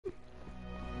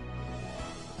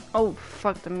Oh,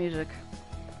 fuck the music.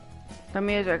 The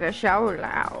music is so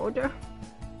loud.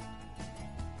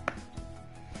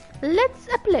 Let's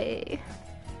play.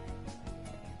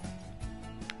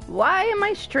 Why am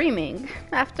I streaming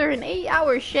after an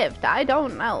 8-hour shift? I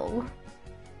don't know.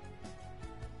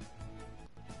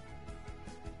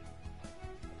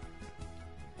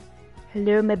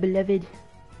 Hello, my beloved.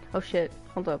 Oh shit,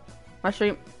 hold up. My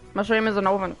stream isn't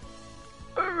open.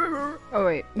 Oh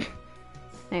wait.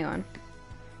 Hang on.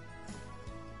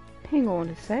 Hang on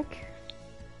a sec.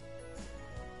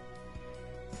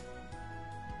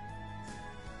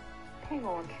 Hang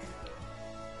on.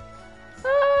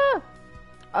 Ah!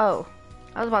 Oh,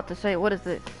 I was about to say, what is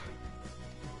this?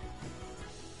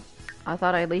 I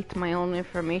thought I leaked my own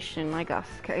information. I got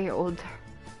scared.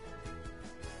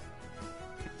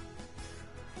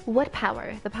 What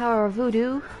power? The power of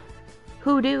voodoo?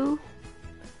 Hoodoo?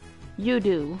 You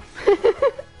do.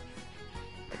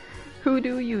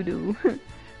 Hoodoo, you do.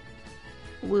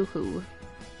 Woohoo.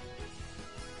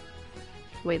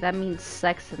 Wait, that means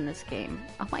sex in this game.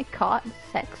 Oh my god,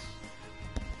 sex.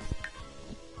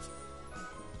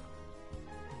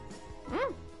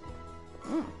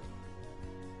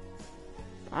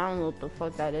 I don't know what the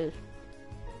fuck that is.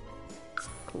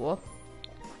 Cool.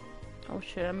 Oh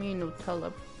shit, I'm eating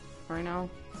Nutella right now.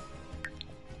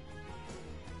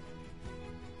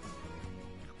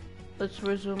 Let's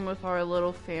resume with our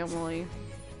little family.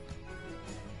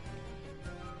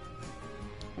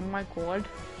 Oh my god.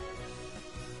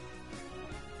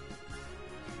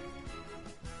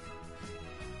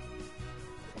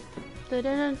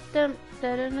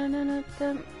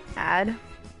 Add.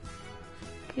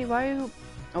 Okay, why are you...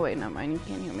 Oh wait, never mind, you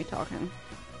can't hear me talking.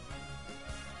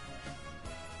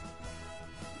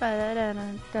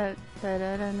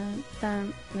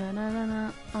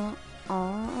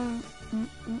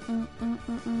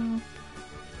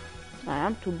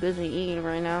 I'm too busy eating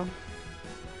right now.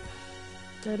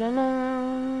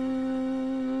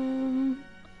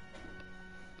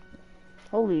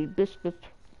 Holy biscuits.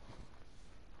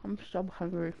 I'm so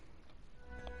hungry.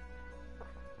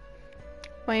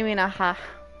 What do you mean, aha?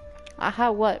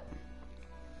 Aha what?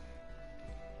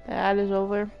 The ad is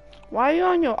over. Why are you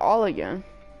on your all again?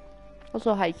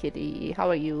 Also, hi kitty, how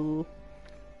are you?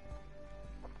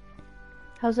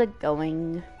 How's it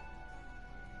going?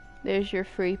 There's your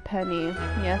free penny.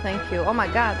 Yeah, thank you. Oh my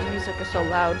god, the music is so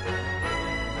loud.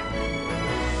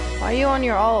 Why are you on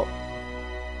your alt?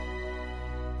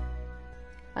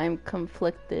 I'm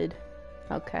conflicted.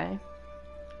 Okay.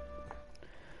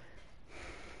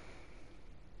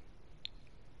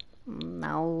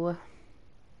 No.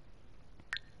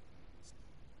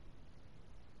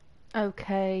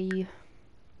 Okay.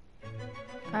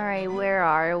 Alright, where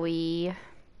are we?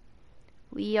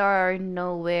 We are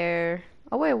nowhere.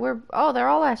 Oh wait, oh, they're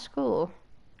all at school.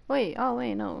 Wait, oh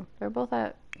wait, no. They're both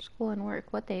at school and work.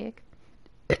 What the heck?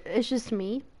 It's just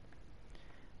me?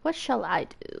 What shall I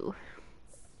do?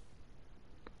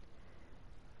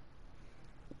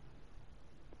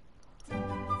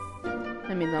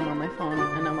 That means I'm on my phone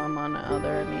and I'm on the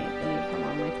other. It means I'm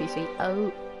on my PC.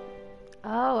 Oh.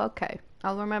 Oh, okay.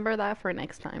 I'll remember that for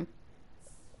next time.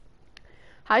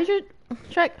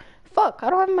 Check. Fuck, I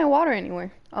don't have my water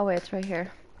anywhere. Oh wait, it's right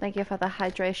here. Thank you for the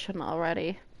hydration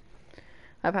already.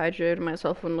 I've hydrated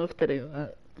myself enough to do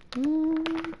that.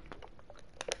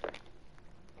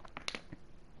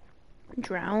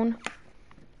 Drown.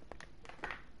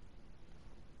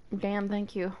 Damn,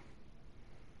 thank you.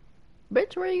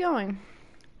 Bitch, where are you going?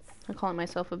 I'm calling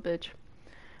myself a bitch.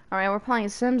 Alright, we're playing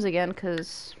Sims again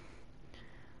because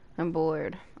I'm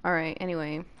bored. Alright,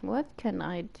 anyway, what can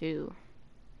I do?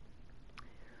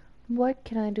 What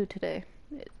can I do today?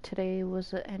 Today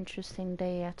was an interesting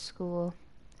day at school.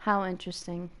 How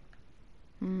interesting?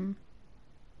 Oh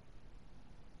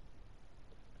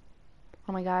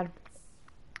my god.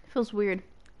 It feels weird.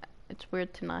 It's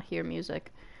weird to not hear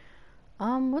music.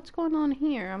 What's going on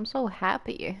here? I'm so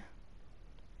happy.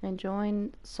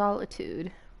 Enjoying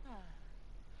solitude.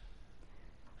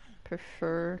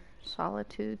 Prefer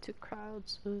solitude to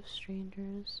crowds of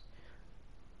strangers.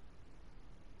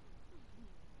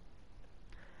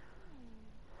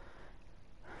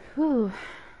 Whew.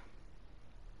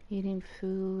 Eating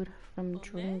food from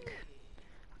drink.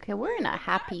 Okay, we're in a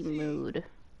happy mood.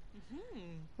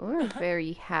 We're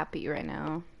very happy right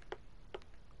now.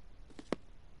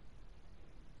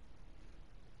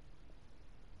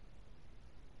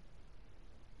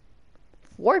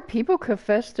 Four people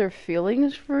confess their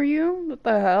feelings for you? What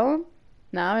the hell?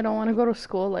 Now I don't want to go to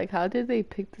school. Like, how did they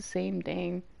pick the same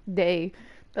dang day?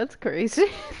 That's crazy.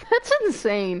 That's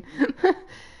insane.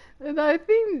 I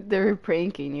think they're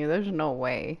pranking you. There's no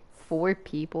way. 4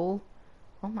 people?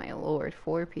 Oh my lord,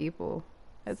 4 people.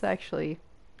 That's actually,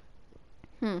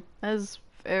 that's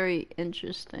very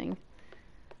interesting.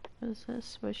 What is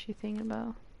this? What's she thinking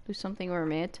about? Do something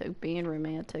romantic, being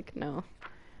romantic? No.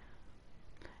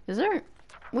 Is there,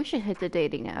 we should hit the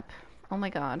dating app. Oh my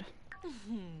god.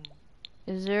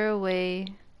 Is there a way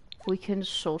we can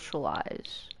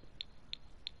socialize?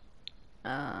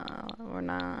 We're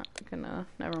not gonna,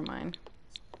 never mind.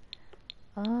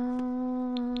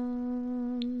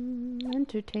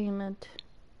 Entertainment.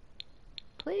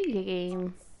 Play a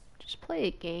game. Just play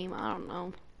a game, I don't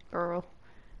know, girl.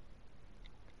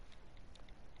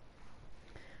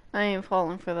 I ain't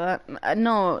falling for that.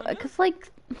 No, cause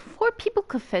like 4 people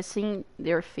confessing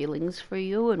their feelings for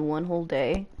you in one whole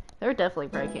day, they're definitely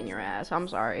breaking your ass. I'm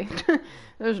sorry.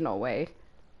 There's no way.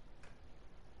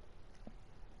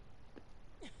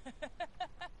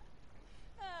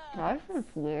 That's just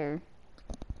weird.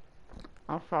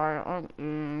 I'm sorry.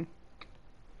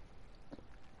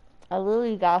 I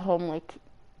literally got home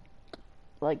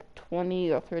like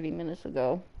 20 or 30 minutes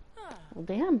ago. Well,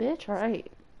 damn, bitch. All right,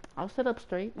 I'll sit up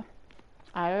straight.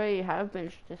 I already have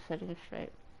been just sitting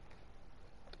straight.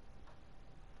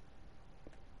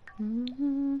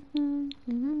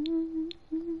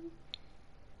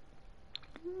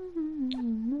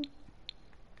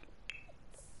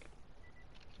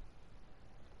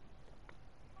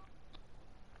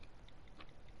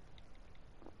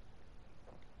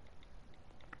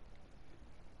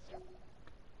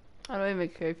 I don't even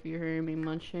care if you're hearing me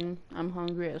munching. I'm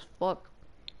hungry as fuck.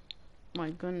 My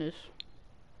goodness.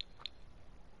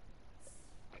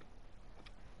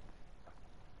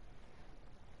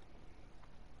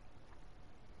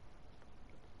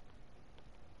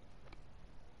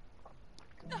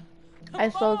 I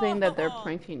still think that they're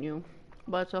pranking you,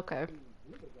 but it's okay.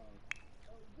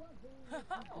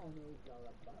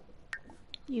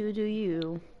 You do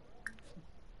you.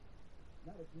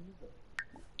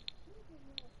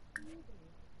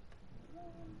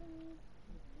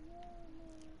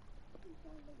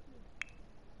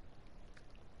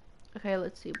 Okay,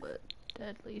 let's see what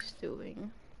Deadly's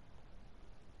doing.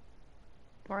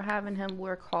 We're having him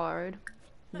work hard,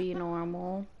 be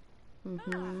normal.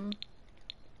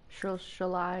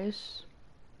 Socialize.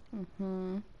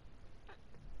 What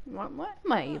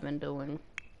am I even doing?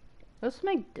 Let's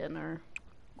make dinner.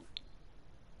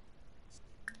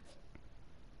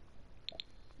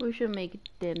 We should make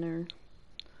dinner.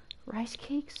 Rice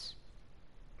cakes?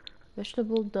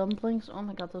 Vegetable dumplings? Oh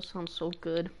my god, those sound so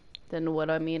good. Than what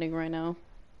I'm eating right now.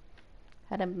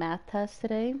 Had a math test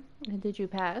today. Did you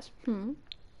pass?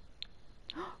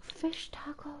 Fish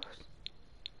tacos.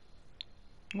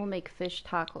 We'll make fish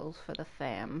tacos for the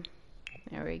fam.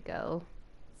 There we go.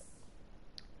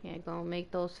 Yeah, gonna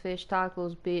make those fish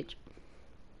tacos, bitch.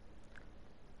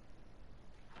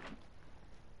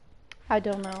 I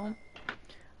don't know.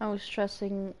 I was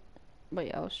stressing, but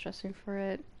yeah, I was stressing for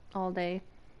it all day.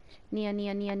 Nia,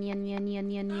 Nia, Nia, Nia, Nia, Nia,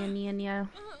 Nia, Nia, Nia, Nia.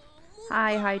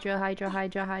 Hi, Hydra, Hydra,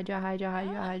 Hydra, Hydra, Hydra,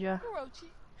 Hydra, Hydra.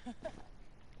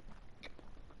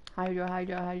 Hydra,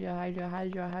 Hydra, Hydra, Hydra,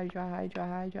 Hydra, Hydra, Hydra,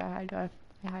 Hydra, Hydra.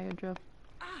 Hey, Hydra.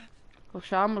 Oh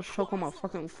shit, I'm gonna choke on my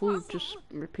fucking food just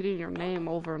repeating your name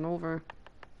over and over.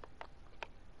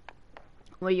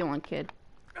 What you want, kid?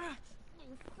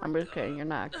 I'm just kidding, you're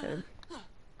not a kid.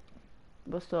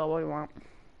 But still, what do you want?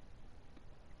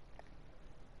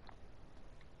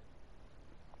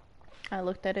 I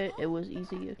looked at it, it was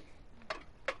easy. It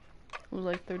was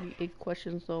like 38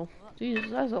 questions though.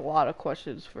 Jesus, that's a lot of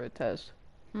questions for a test.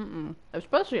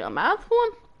 Especially a math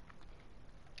one?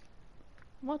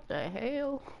 What the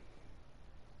hell?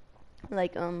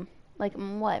 Like,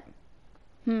 what?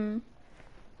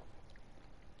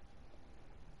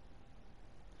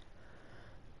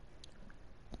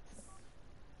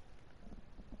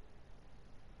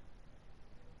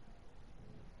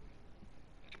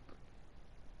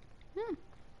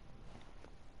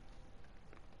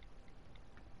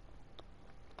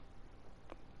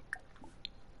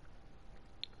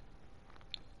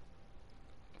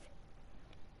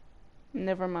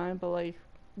 Never mind, but like,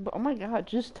 but oh my god,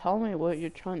 just tell me what you're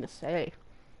trying to say.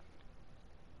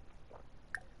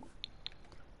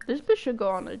 This bitch should go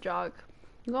on a jog.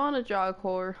 Go on a jog,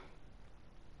 whore.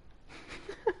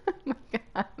 Oh my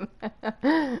god.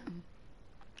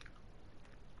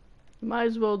 Might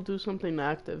as well do something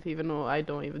active, even though I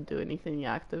don't even do anything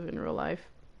active in real life.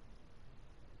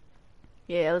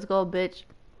 Yeah, let's go, bitch.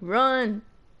 Run!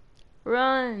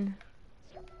 Run!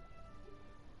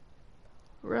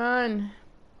 Run!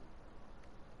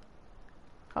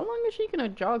 How long is she gonna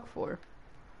jog for?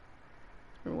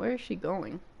 And where is she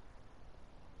going?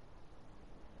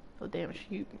 Oh damn,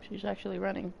 she's actually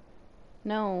running.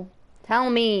 No.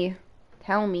 Tell me.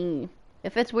 Tell me.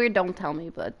 If it's weird, don't tell me,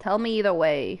 but tell me either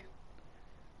way.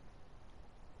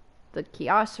 The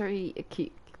Kiosari...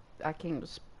 I can't even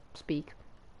speak.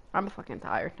 I'm fucking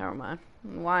tired. Never mind.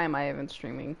 Why am I even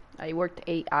streaming? I worked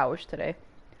 8 hours today.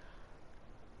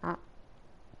 I'm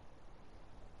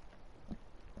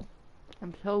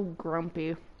so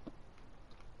grumpy.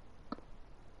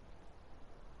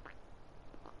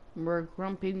 We're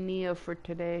grumpy Nia for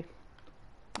today.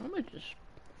 I'm gonna just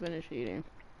finish eating.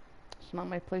 It's not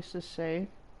my place to say.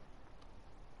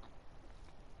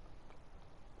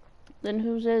 Then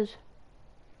whose is?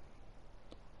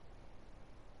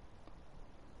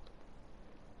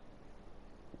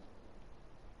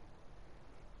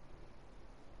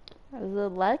 Is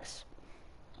it Lex?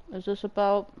 Is this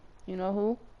about, you know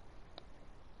who?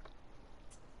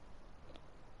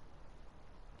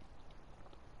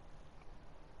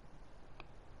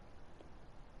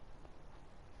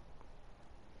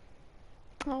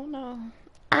 Oh no.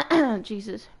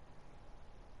 Jesus.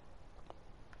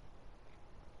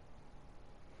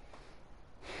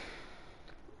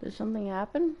 Did something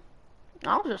happen?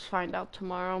 I'll just find out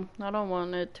tomorrow. I don't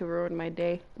want it to ruin my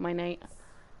day, my night.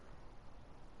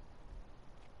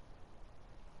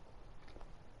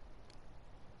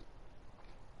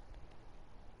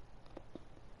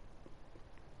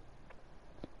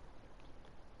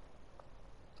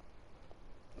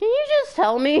 Can you just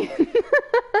tell me?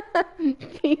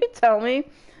 Can you tell me?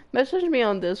 Message me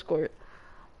on Discord.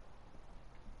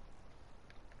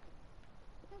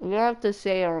 You have to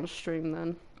say it on stream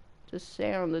then. Just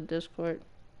say it on the Discord.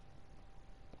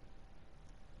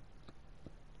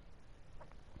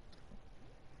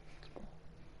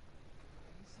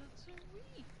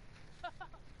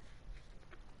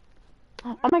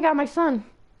 Oh my god, my son!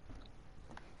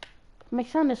 My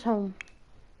son is home.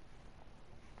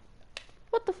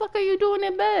 What the fuck are you doing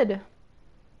in bed?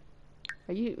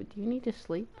 Do you need to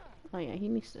sleep? Oh yeah, he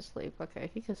needs to sleep. Okay,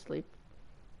 he can sleep.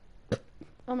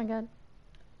 Oh my god.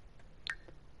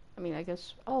 I mean, I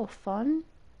guess, oh, fun?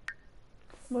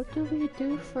 What do we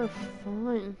do for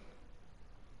fun?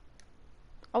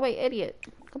 Oh wait, idiot.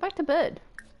 Go back to bed.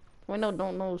 Wait,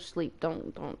 no, sleep.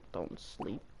 Don't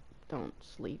sleep. Don't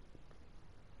sleep.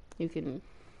 You can,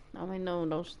 oh wait,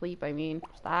 no sleep, I mean,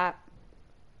 stop.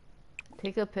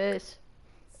 Take a piss.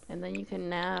 And then you can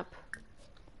nap.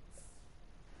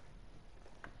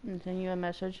 And send you a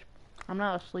message. I'm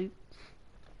not asleep.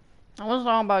 I wasn't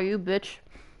talking about you, bitch.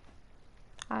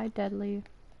 Hi, Deadly.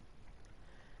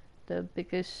 The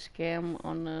biggest scam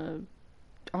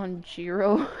on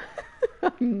Giro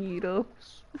Needle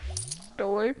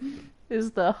store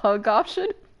is the hug option.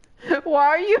 Why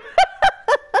are you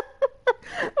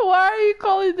why are you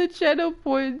calling the channel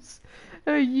points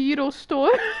a Needle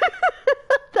store?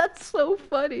 That's so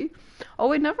funny. Oh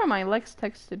wait, never mind. Lex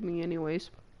texted me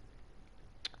anyways.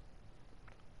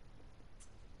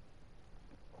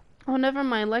 Oh, never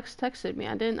mind. Lex texted me.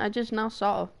 I just now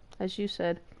saw, as you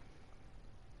said.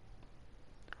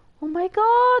 Oh my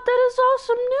god, that is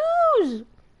awesome news!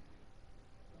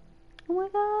 Oh my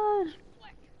god.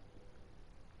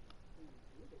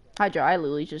 Hydra, I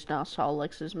literally just now saw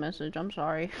Lex's message. I'm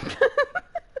sorry.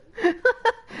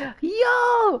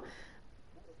 Yo!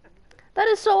 That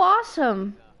is so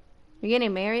awesome. You're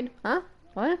getting married? Huh?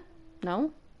 What?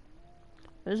 No?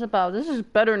 This is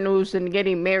better news than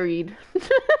getting married.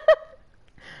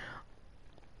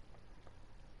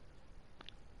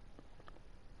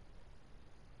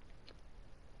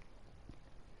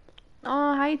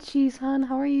 Oh, hi, Cheese Hun.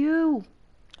 How are you?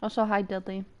 Also, hi,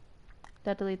 Deadly.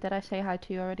 Deadly, did I say hi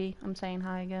to you already? I'm saying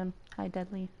hi again. Hi,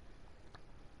 Deadly.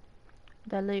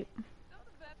 Deadly.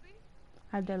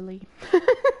 Hi, Deadly.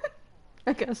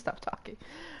 I gotta stop talking.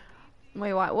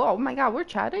 Wait, why? Whoa, oh my god, we're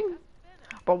chatting?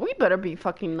 But we better be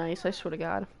fucking nice, I swear to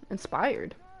god.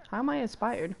 Inspired? How am I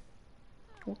inspired?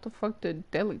 What the fuck did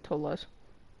Deadly tell us?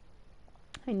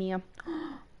 Hi, Nia.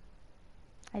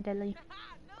 Hi, Deadly.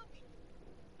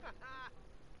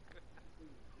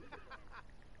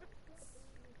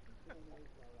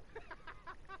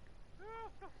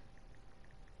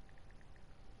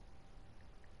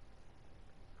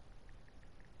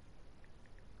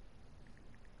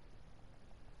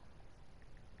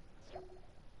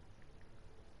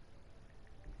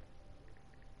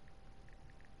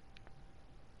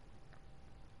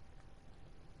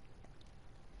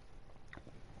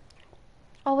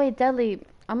 Oh wait, Deadly.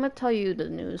 I'm gonna tell you the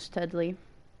news, Deadly.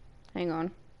 Hang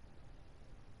on.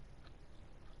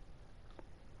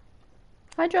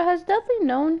 Hydra, has Deadly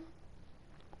known?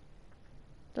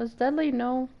 Does Deadly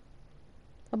know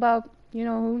about, you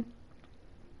know who?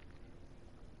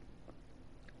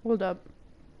 Hold up.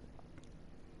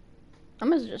 I'm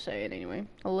gonna just say it anyway.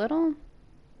 A little?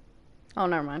 Oh,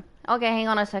 never mind. Okay, hang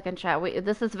on a second, chat.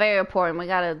 This is very important. We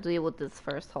gotta deal with this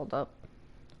first. Hold up.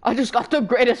 I just got the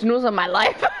greatest news of my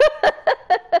life.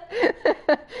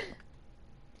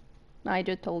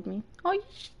 Nigel told me. Oh,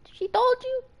 she told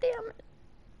you? Damn it.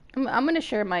 I'm gonna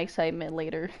share my excitement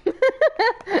later.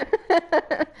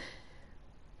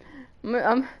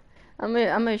 I'm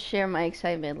gonna share my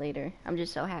excitement later. I'm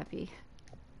just so happy.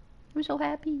 I'm so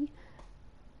happy.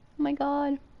 Oh my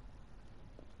god.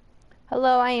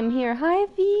 Hello, I am here. Hi,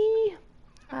 V.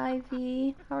 Hi,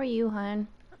 V. How are you, hon?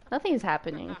 Nothing's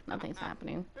happening. Nothing's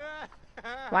happening.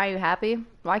 Why are you happy?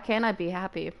 Why can't I be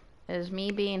happy? Is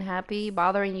me being happy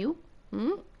bothering you?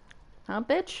 Hmm? Huh,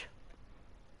 bitch?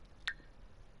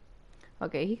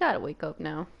 Okay, he gotta wake up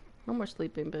now. No more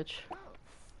sleeping, bitch.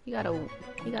 You gotta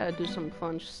do some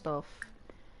fun stuff.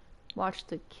 Watch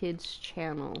the kids'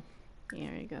 channel.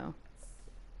 There you go.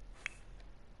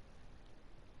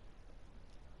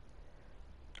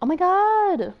 Oh my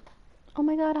god! Oh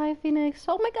my god, hi Phoenix.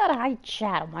 Oh my god, hi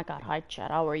chat. Oh my god, hi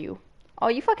chat. How are you? Oh,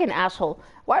 you fucking asshole.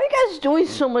 Why are you guys doing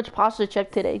so much pasta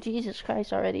check today? Jesus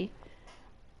Christ already.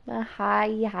 Hi.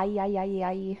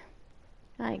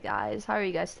 Hi guys, how are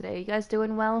you guys today? You guys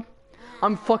doing well?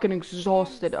 I'm fucking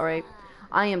exhausted, alright?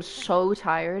 I am so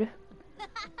tired.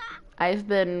 I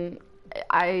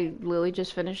literally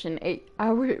just finished an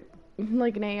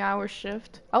 8-hour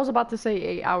shift. I was about to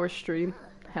say 8-hour stream.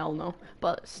 Hell no.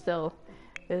 But still,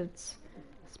 it's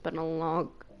been a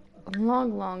long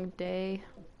day.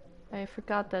 I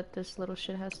forgot that this little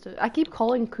shit has to. I keep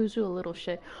calling Kuzu a little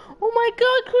shit. Oh my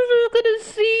god, Kuzu's gonna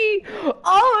see!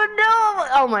 Oh no!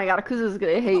 Oh my god, Kuzu's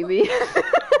gonna hate me.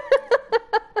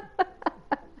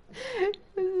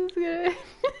 Kuzu's gonna.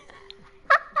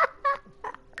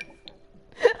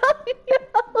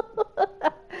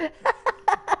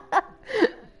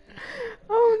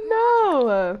 Oh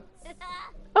no!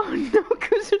 Oh no,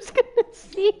 Kuzu's gonna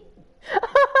see.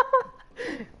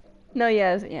 No,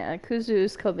 yes, yeah,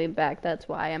 Kuzu's coming back. That's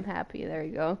why I'm happy. There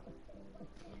you go.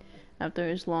 After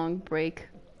his long break,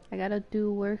 I gotta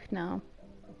do work now.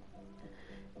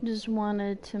 Just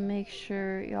wanted to make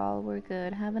sure y'all were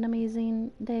good. Have an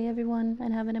amazing day, everyone,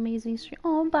 and have an amazing stream.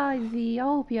 Oh, bye, V. I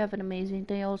hope you have an amazing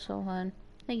day also, hon.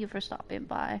 Thank you for stopping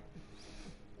by.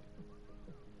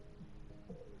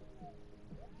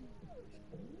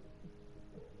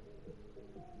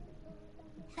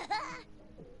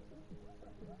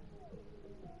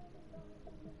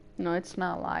 No, it's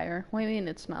not liar. What do you mean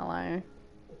it's not liar?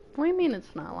 What do you mean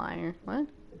it's not liar? What?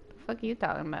 The fuck are you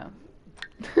talking about?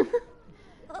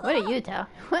 What are you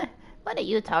What are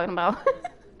you talking about?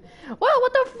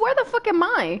 Where the fuck am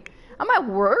I? I'm at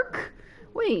work?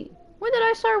 Wait, when did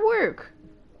I start work?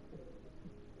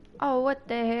 Oh, what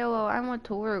the hell? I went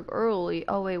to work early.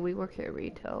 Oh wait, we work at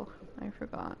retail. I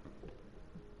forgot.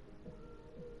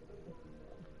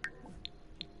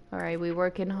 Alright, we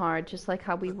working hard, just like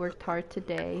how we worked hard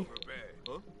today.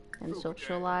 And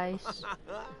socialize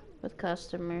with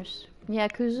customers. Yeah,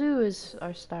 Kuzu is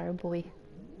our star boy.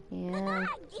 Yeah.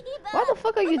 Why the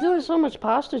fuck are you doing so much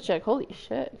pasta check? Holy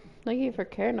shit. Thank you for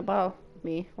caring about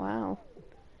me. Wow.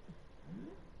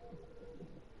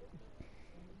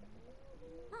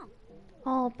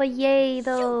 Oh, but yay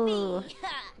though.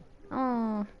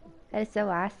 Oh, that is so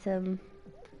awesome.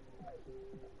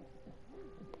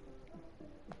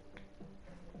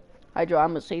 Hydra, I'm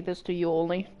gonna say this to you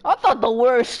only. I thought the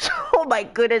worst. Oh my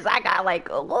goodness, I got like,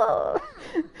 but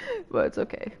it's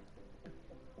okay.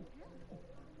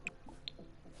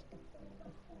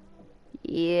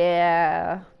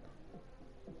 Yeah.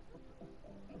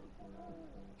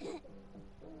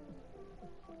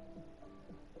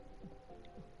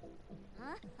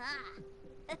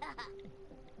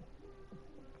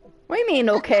 What do you mean,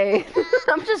 okay?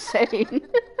 I'm just saying.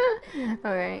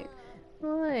 Alright.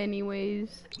 Well,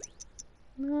 anyways.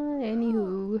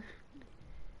 Anywho.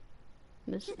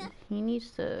 He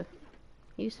needs to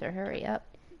hurry up.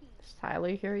 Is Tyler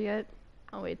here yet?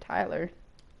 Oh wait, Tyler.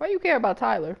 Why do you care about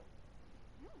Tyler?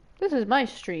 This is my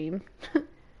stream.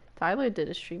 Tyler did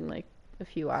a stream like a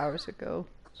few hours ago.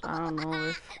 So I don't know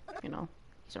if, you know,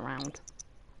 he's around.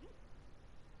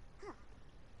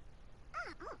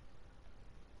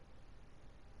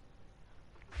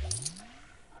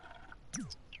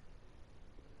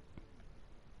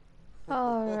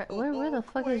 Alright, where the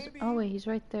fuck is... Oh wait, he's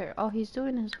right there. Oh, he's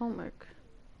doing his homework.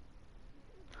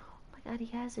 Oh my god, he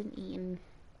hasn't eaten.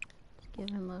 Let's give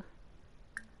him a...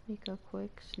 Make a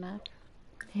quick snack.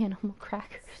 Animal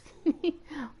crackers.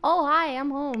 Oh, hi,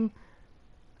 I'm home.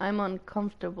 I'm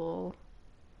uncomfortable.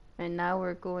 And now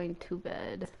we're going to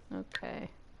bed. Okay.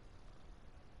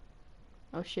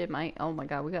 Oh shit, oh my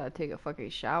god, we gotta take a fucking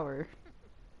shower.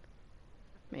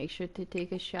 Make sure to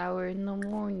take a shower in the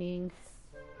morning.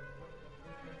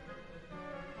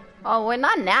 Oh, wait,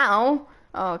 not now.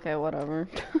 Oh, okay, whatever.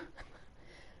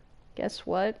 Guess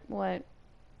what? What?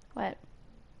 What?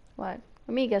 What?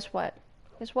 Let me guess what?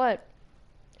 Guess what?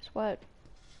 Guess what?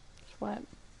 Guess what?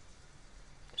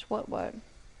 Guess what?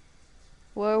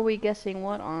 What are we guessing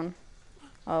what on?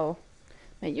 Oh.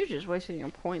 Man, you're just wasting your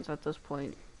points at this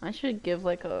point. I should give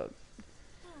like a...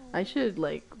 I should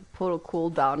like put a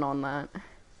cooldown on that.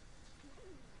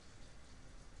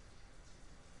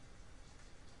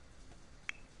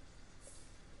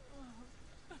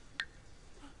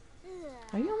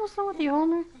 Are you almost done with your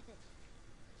homework?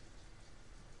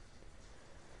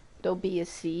 Don't be a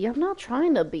C. I'm not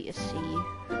trying to be a C.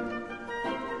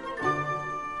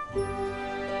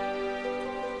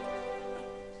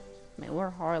 Man, we're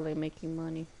hardly making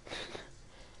money.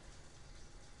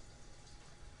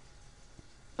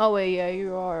 Oh wait, yeah,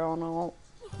 you are on all.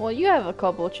 Well, you have a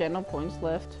couple channel points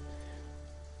left.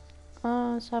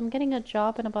 So I'm getting a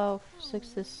job in about 6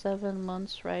 to 7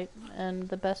 months, right? And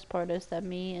the best part is that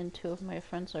me and 2 of my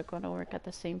friends are going to work at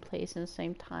the same place in the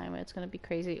same time. It's going to be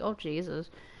crazy. Oh,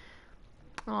 Jesus.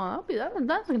 Oh,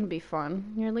 that's going to be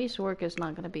fun. Your least work is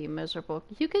not going to be miserable.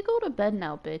 You could go to bed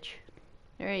now, bitch.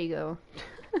 There you go.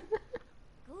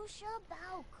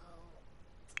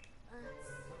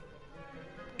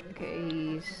 Okay,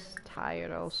 he's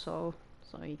tired also,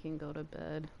 so he can go to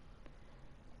bed.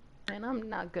 And I'm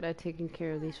not good at taking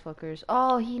care of these fuckers.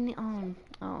 Oh,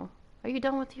 oh. Are you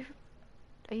done with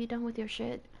your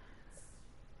shit?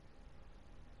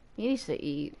 He needs to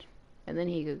eat, and then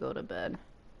he could go to bed.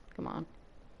 Come on.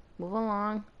 Move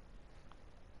along.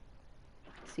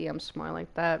 See, I'm smart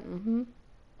like that. Mm-hmm.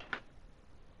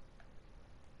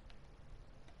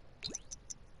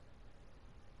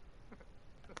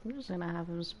 I'm just gonna have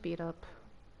him speed up.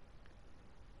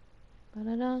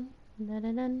 Da-da-dun,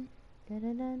 da-da-dun,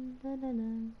 da-da-dun,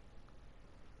 da-da-dun.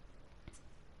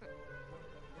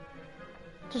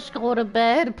 Just go to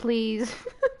bed, please.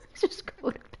 Just go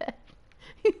to bed.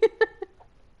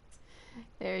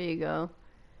 There you go.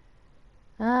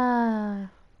 Ah.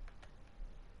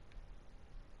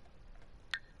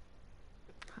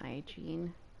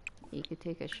 Hygiene. You could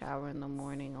take a shower in the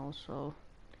morning also.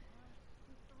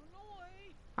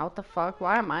 What the fuck?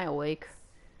 Why am I awake?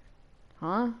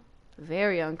 Huh?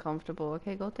 Very uncomfortable.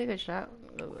 Okay, go take a shower.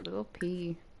 Go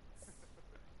pee.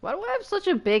 Why do I have such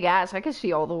a big ass? I can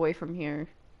see all the way from here.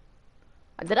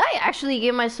 Did I actually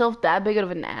give myself that big of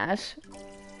an ass?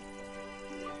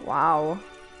 Wow.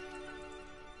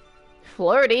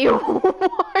 Flirty?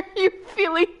 Why are you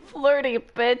feeling flirty,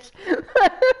 bitch?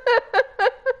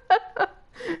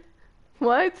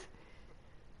 What?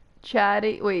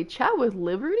 Chatting? Wait, chat with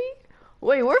Liberty?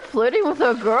 Wait, we're flirting with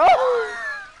a girl?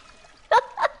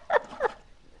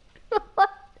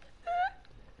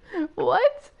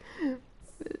 What?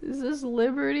 Is this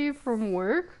Liberty from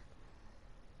work?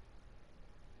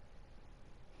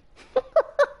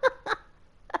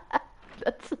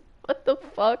 That's... what the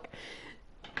fuck?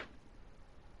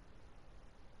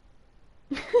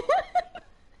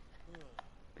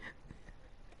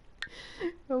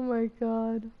 Oh my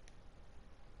god.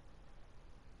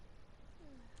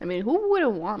 I mean, who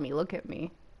wouldn't want me? Look at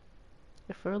me.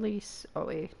 The flirty... oh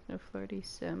wait. The flirty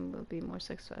sim will be more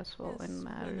successful in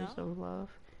matters of love.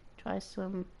 Try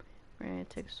some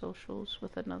romantic socials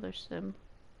with another sim.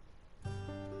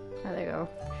 There they go.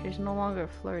 She's no longer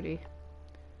flirty.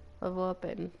 Level up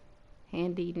in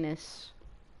handiness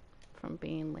from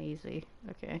being lazy.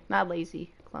 Okay. Not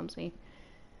lazy. Clumsy.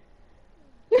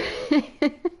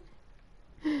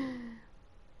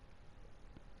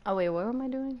 Oh wait, what am I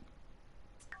doing?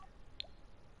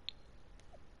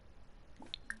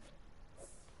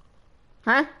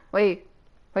 Huh? Wait.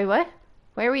 Wait, what?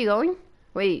 Where are we going?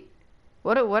 Wait.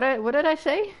 What did I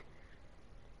say?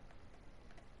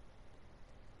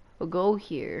 We'll go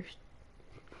here.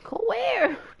 Go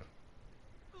where?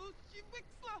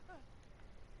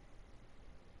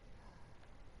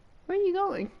 Where are you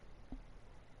going?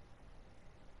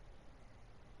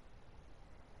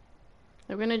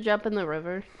 We're gonna jump in the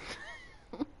river.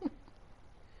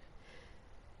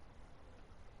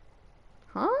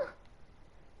 Huh?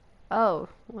 Oh,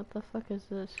 what the fuck is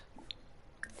this?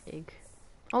 Egg.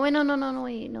 Oh wait, no,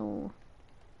 wait, no.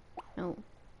 No.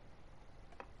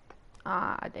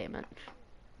 Ah, damn it.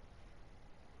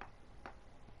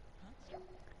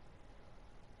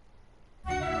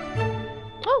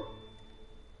 Oh!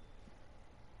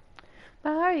 But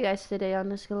how are you guys today on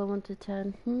the scale of 1 to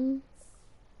 10?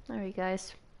 How are you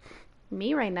guys?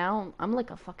 Me right now, I'm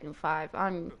like a fucking 5.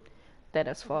 I'm dead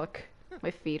as fuck.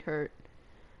 My feet hurt.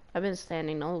 I've been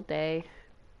standing all day.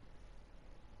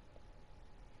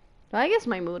 Well, I guess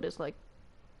my mood is like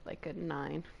a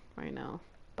 9 right now.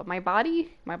 But my body's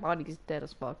dead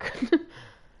as fuck.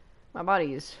 My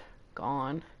body is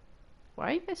gone. Why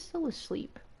are you guys still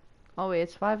asleep? Oh wait,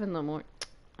 it's 5 in the morning.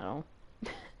 Oh.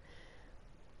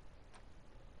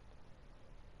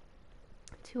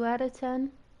 2 out of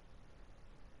 10.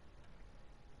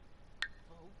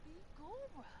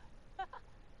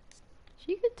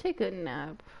 She could take a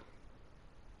nap.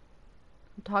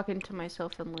 I'm talking to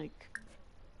myself in like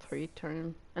 3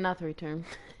 term. Not 3 term.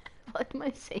 What am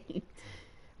I saying?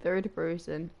 3rd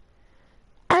person.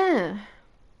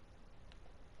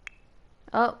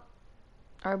 Oh,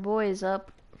 our boy is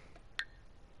up.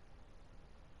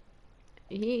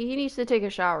 He needs to take a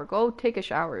shower. Go take a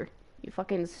shower. You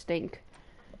fucking stink.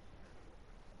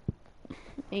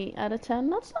 8 out of 10.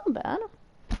 That's not bad.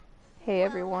 Hey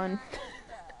everyone.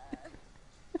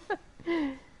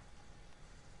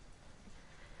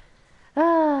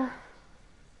 Ah.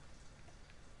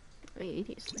 Wait, he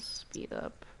needs to speed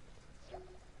up.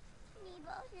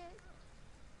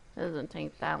 Doesn't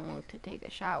take that long to take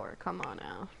a shower. Come on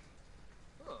now.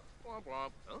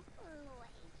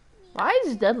 Why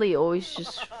is Dudley always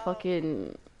just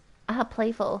fucking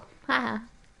playful? Haha.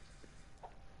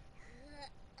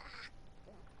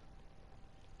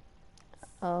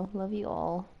 Oh, love you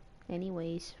all.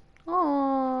 Anyways.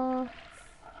 Aww.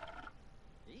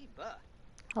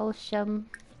 Hosham.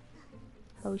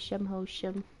 Hosham,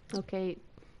 Hosham. Okay.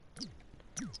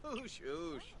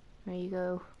 There you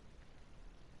go.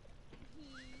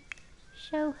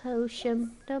 Show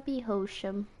Hosham. Don't be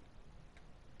Hosham.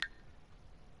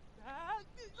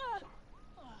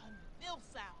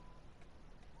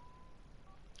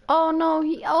 Oh no,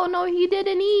 he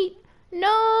didn't eat.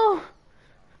 No.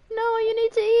 No, you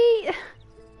need to eat.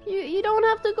 You don't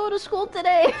have to go to school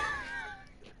today.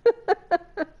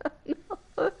 No.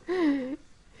 No.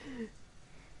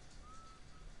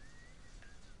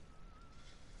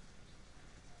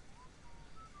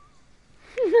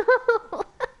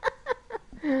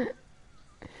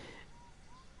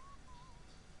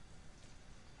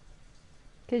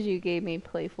 Because you gave me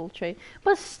playful trait.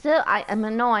 But still, I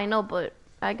mean, no, I know, but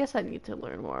I guess I need to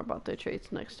learn more about the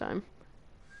traits next time.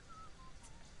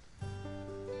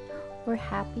 We're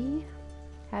happy.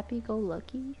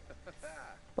 Happy-go-lucky.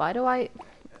 Why do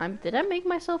did I make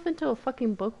myself into a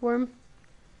fucking bookworm?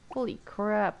 Holy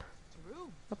crap.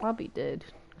 I probably did.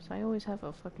 Because I always have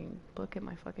a fucking book in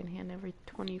my fucking hand every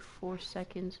 24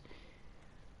 seconds.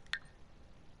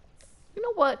 You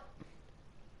know what?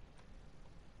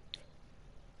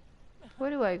 Where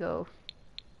do I go?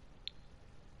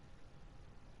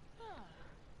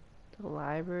 The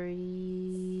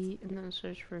library, and then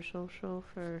search for social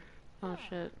for, oh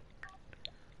shit.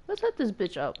 Let's set this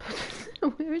bitch up.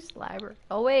 Where's the library?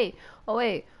 Oh wait, oh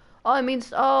wait. Oh, it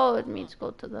means go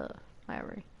to the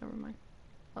library. Never mind.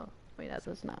 Oh, wait,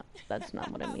 that's not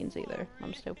what it means either.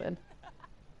 I'm stupid.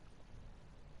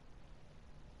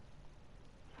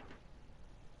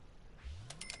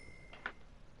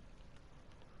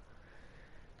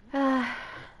 Ah,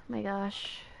 my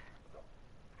gosh.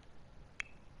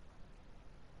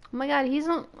 Oh my god,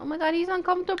 he's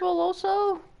uncomfortable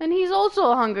also, and he's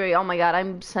also hungry. Oh my god,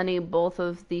 I'm sending both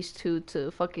of these two to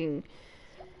fucking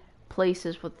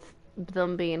places with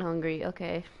them being hungry.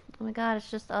 Okay. Oh my god,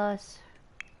 it's just us.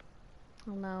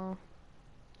 Oh no.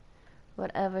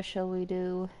 Whatever shall we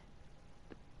do?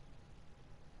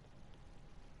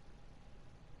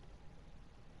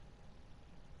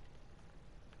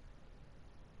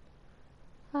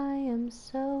 I am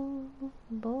so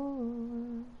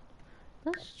bored.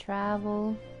 Let's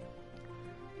travel.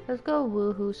 Let's go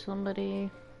woohoo somebody.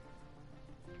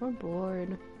 We're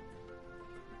bored.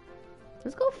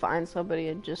 Let's go find somebody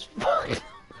and just fuck.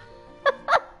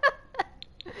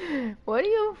 Where do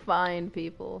you find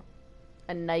people?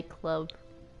 A nightclub.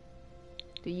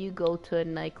 Do you go to a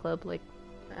nightclub like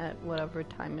at whatever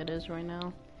time it is right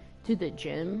now? To the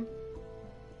gym?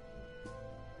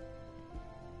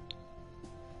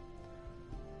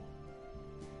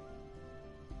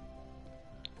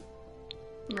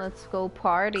 Let's go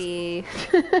party.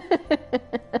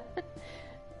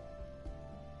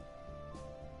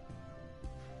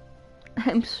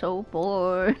 I'm so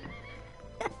bored.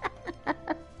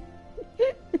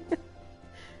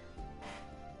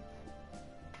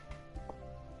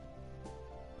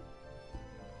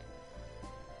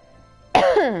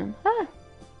 Ah.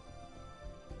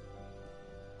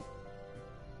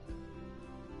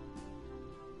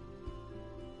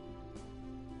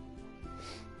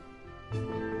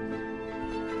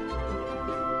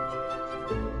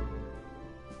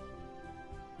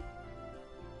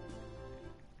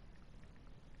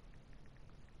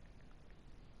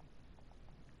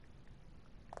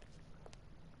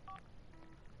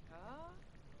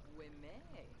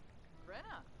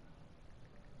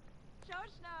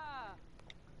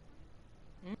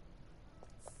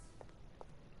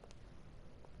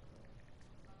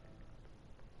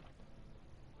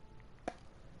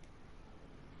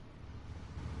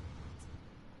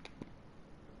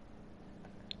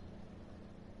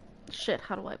 Shit,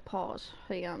 how do I pause?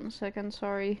 Hang on a second,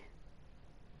 sorry.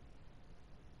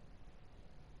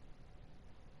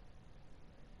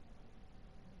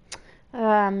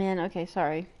 Ah, man, okay,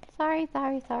 sorry. Sorry.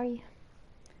 Leave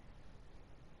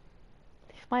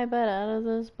my bed out of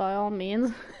this, by all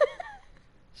means.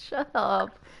 Shut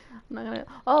up. I'm not gonna.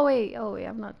 Oh, wait,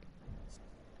 I'm not.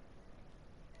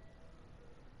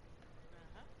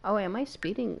 Oh, wait, am I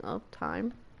speeding up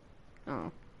time?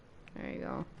 Oh, there you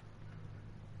go.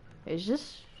 Is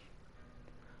this.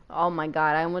 Oh my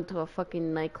god, I went to a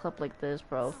fucking nightclub like this,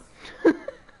 bro.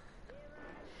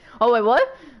 Oh, wait,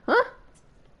 what? Huh?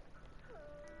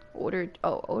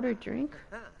 Order drink?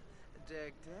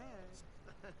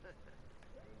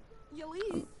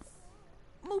 Yali.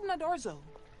 Move na dorzo.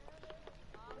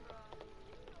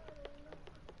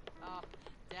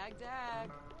 Dag.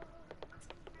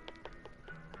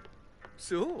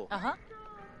 So. Uh-huh.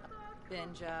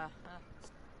 Benja.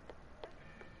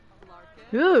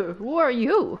 Ew, who are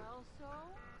you?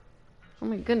 Oh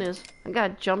my goodness, I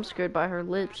got jump scared by her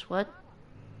lips, what?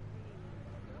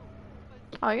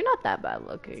 Oh, you're not that bad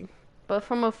looking. But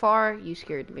from afar, you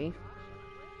scared me.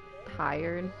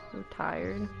 Tired. I'm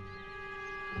tired.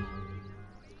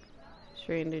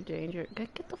 Stranger danger.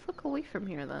 Get the fuck away from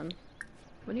here then.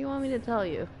 What do you want me to tell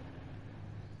you?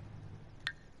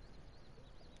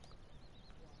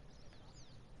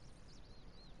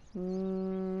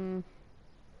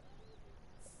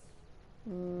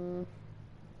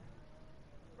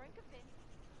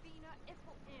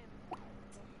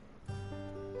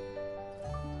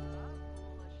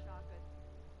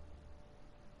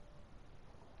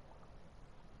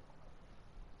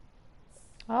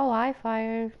 Oh, I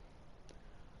fired.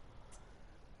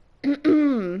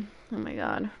 Oh my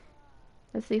god.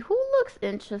 Let's see, who looks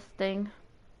interesting?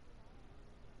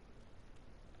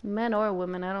 Men or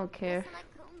women, I don't care.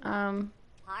 Oh,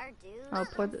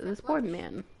 this poor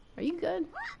man. Are you good?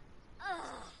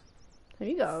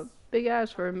 You got a big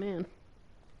ass for a man.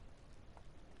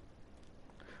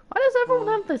 Why does everyone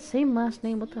have the same last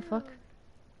name? What the fuck?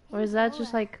 Or is that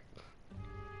just like,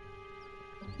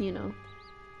 you know?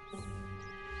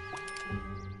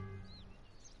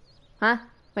 Huh?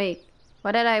 Wait,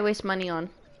 what did I waste money on?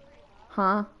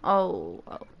 Huh? Oh,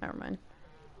 never mind.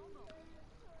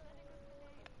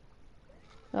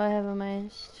 Do I have a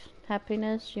most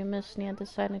happiness? You missed me. I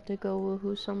decided to go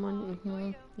woohoo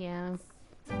someone. Yeah.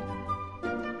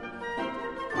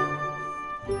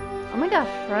 Oh my god,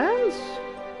 friends?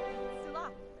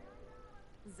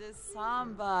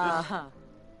 Zisamba.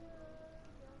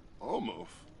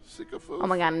 Almost. Oh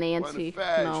my god, Nancy.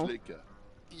 No.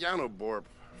 Yanoborp,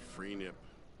 Freenip,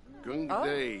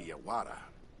 Gungde, Yawada.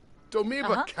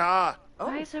 Domiba Ka.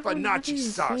 Why is everyone having the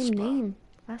same name?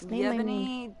 Last name, I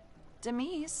mean.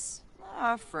 Demise.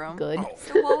 From. Good.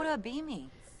 Dewota Beamy.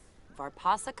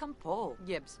 Varpasa Kampo.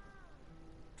 Gibbs.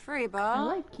 Freeba. I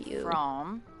like you.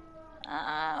 From.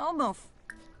 Omuf.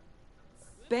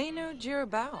 Benu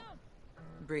Jirabao.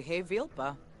 Brihe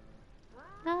Vilpa.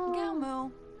 No.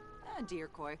 Galmo.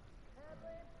 Deerkoi.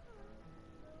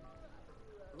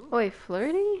 Wait,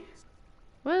 flirty?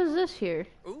 What is this here?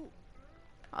 Ooh.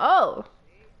 Oh.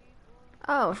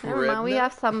 Oh, never mind. We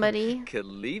have somebody.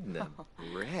 Kalibna.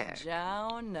 Rag.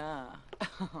 Jauna.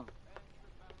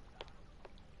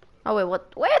 Oh wait,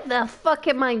 what? Where the fuck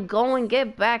am I going?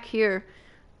 Get back here.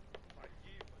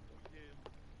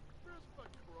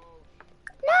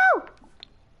 No!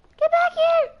 Get back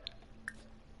here!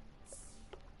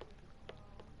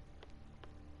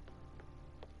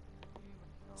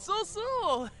 So.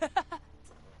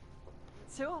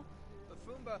 So.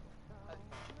 Afumba.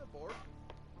 Borp.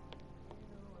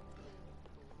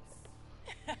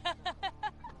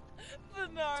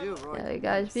 Yeah,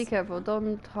 guys, be careful.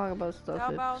 Don't talk about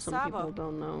stuff if some people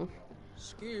don't know.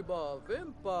 Skiba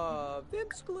Vimpa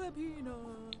Vimsklebina.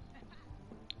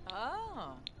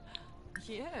 Oh.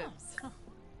 Yes.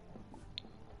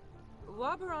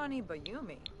 Wabarani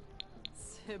Bayumi.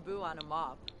 Sibu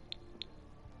Anamop.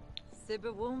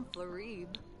 Sibuwum Florib.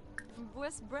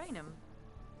 West Brainham.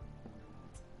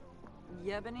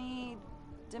 Yebony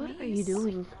Demise. What are you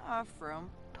doing? From.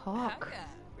 Talk.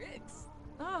 Rix.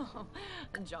 Oh,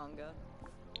 Jonga.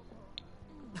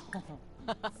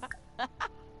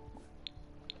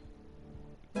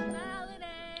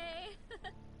 Holiday.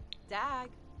 Dag.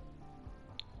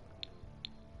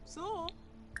 So.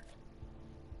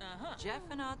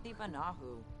 Jeffanathi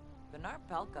Banahu. Benar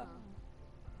Pelka.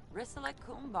 Risalek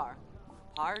Kumbar.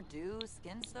 Pardu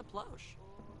Skinsa Plosh.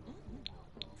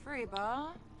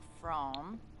 Freeba.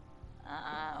 From.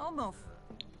 Omuf.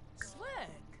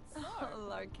 Slick.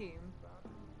 Larkim.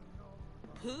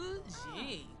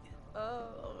 Pujig.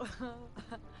 Oh.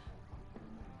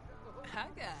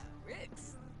 Haga,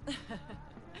 Rix.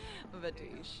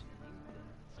 Vatish.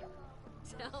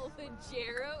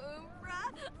 Telvajero Umbra?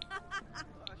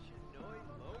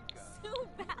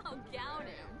 Subal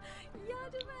Gaunim.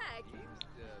 Yadamek.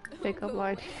 Pickup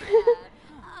line.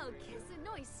 Oh,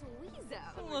 Kisanoy Sweezo.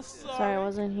 Sorry, I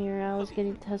wasn't here. I was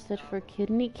getting tested for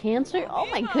kidney cancer. Oh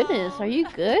my goodness, are you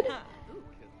good?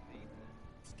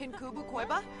 Kinkubu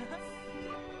Koiba?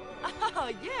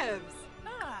 Oh, Yibs.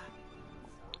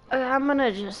 I'm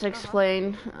gonna just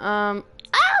explain. Ah!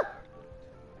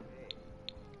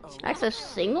 Access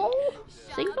single?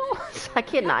 Single? I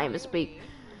cannot even speak.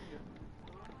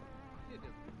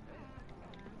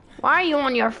 Why are you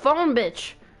on your phone,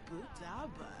 bitch?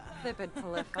 Thipid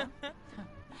Palifa.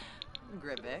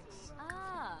 Gribix.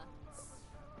 Ah.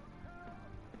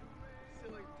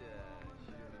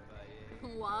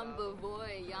 Wamba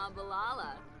boy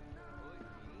Yambalala.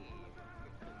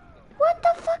 What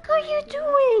the fuck are you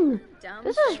doing?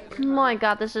 This is, oh my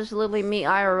god, this is literally me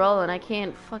IRL and I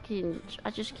can't fucking,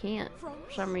 I just can't for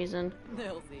some reason.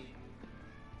 Nilsy.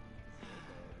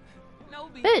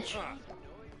 Bitch!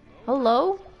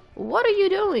 Hello? What are you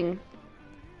doing?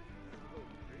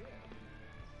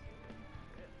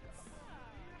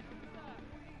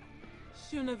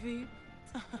 Shunavi.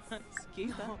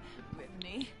 Skeeta.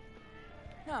 Whitney.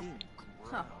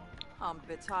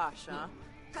 Bitasha.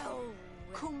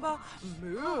 Kumba.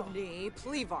 Moobni.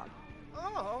 Plevar.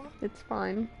 Oh. It's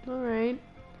fine. Alright.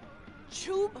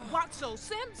 Chub Watso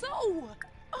Samso.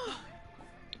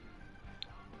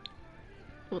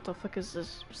 What the fuck is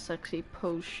this sexy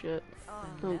pose shit?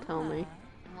 Don't tell me.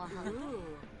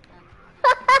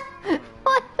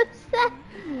 What is that?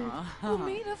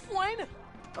 Umida Fuena.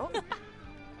 Oh.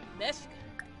 Neska.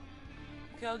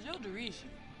 Kaljo Derishi.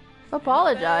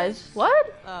 Apologize.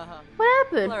 What? What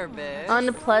happened? Lurbis.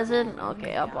 Unpleasant?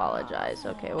 Okay, apologize.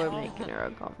 Okay, we're making her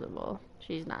uncomfortable.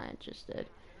 She's not interested.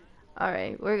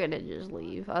 Alright, we're gonna just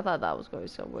leave. I thought that was going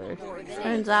somewhere.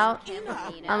 Turns out,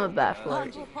 I'm a bad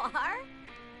flirt.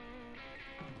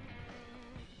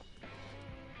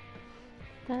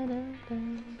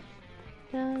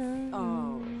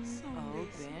 Oh,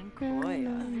 Ben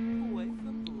Koya.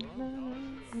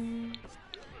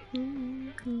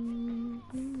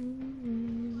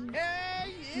 Hey,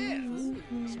 yes.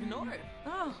 Snort.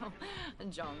 Oh,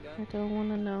 Jonga. I don't want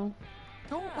to know.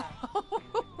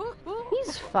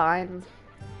 He's fine.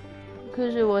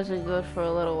 Because it wasn't good for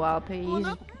a little while, but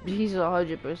he's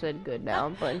 100% good now.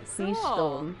 But he's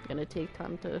still gonna take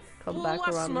time to come back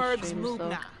around the stream.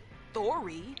 So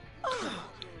Thori.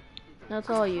 that's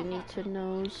all you need to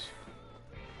know.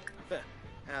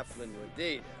 Halfling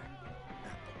Rodada.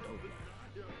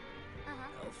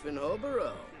 Elfin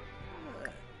Hobaro.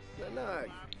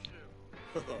 Lanarg.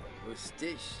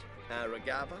 Rustish.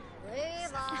 Aragaba.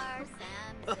 Levar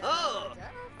Sam Oh.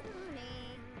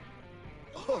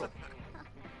 Oh.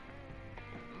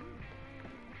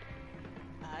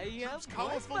 I am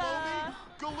Colorful Obi.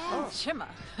 Galoo. Chima.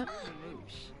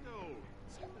 Moosh.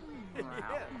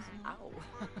 Ow.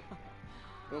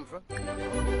 Umfra.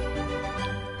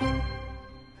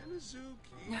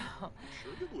 Anazuki.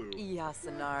 Sugarblue.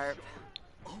 Yasanarp.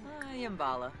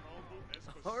 Yambala.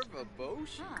 Harva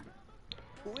Bosch.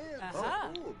 Twin.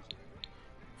 Aha. Oh.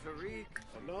 Tariq.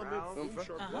 Anamit. Umfra.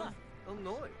 Sharpla.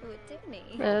 Illinois. Udini.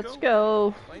 Let's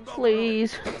go,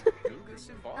 please.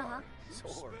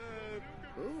 Sore.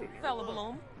 Ooh.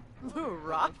 Felabalom.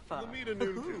 Rafa. Lamita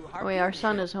Noonkin. Oh, wait, our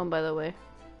son is home, by the way.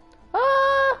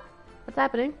 Ah! What's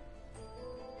happening?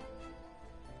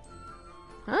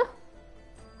 Huh?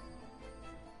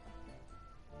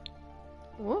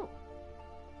 Whoa.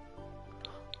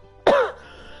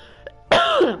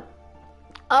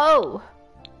 Oh!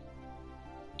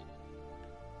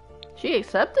 She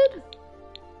accepted?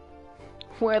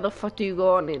 Where the fuck do you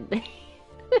go on in?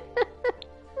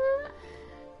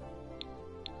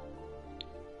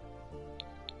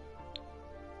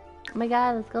 Oh my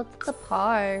god, let's go to the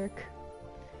park.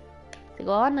 To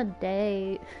go on a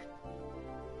date.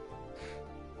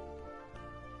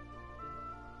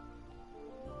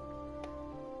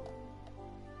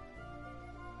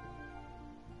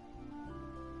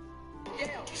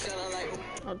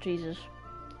 Oh Jesus.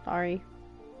 Sorry.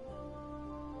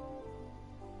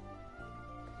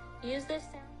 Use this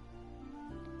sound.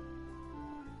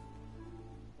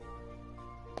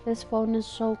 This phone is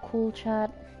so cool,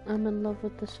 chat. I'm in love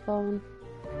with this phone.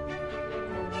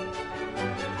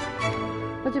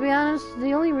 But to be honest,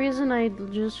 the only reason I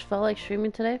just felt like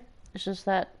streaming today is just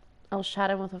that I was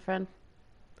chatting with a friend.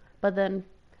 But then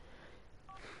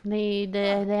they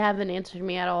haven't answered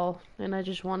me at all, and I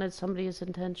just wanted somebody's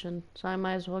attention, so I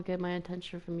might as well get my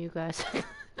attention from you guys.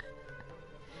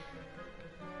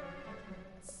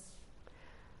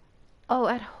 Oh,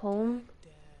 at home?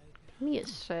 Give me a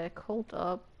sec. Hold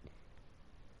up.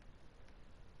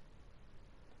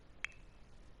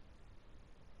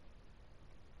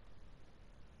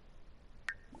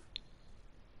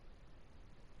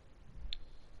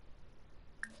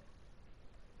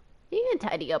 He can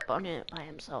tidy up on it by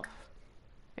himself.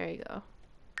 There you go.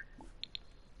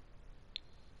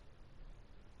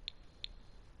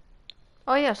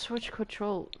 Oh yeah, switch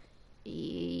control.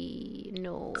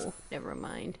 No, never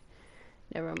mind.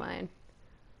 Never mind.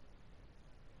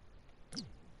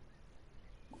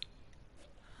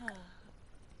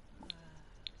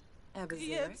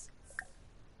 Ebazir.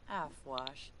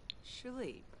 Afwash.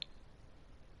 Shulip.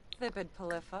 Thipid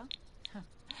Palifa.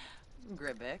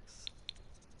 Gribix.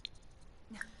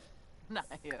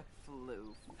 Naya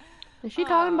Floof. Is she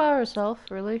talking about herself,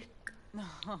 really? No.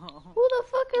 Who the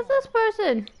fuck is this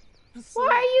person? Why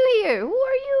are you here? Who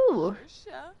are you?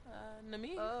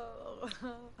 Nami. Oh.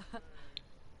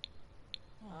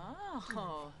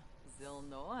 Oh.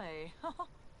 Zilnoy.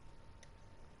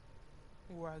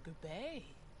 Wargabay.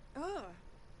 Ugh.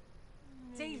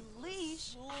 Say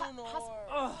leash.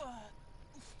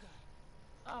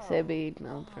 Sebi,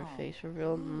 no, for face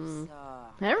reveal.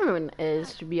 Everyone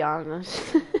is, to be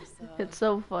honest. It's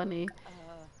so funny.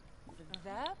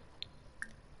 That?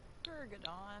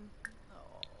 Gergadon.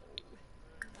 Oh.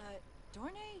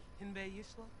 Dorne? Hinbe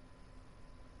Yishla.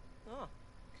 Oh,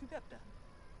 Kubepta.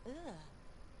 Ugh.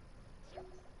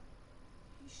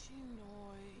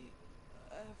 Ishinoi.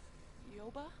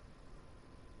 Yoba?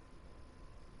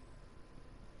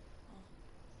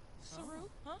 Saru,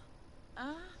 huh?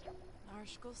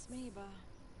 Narshkul Smeeba.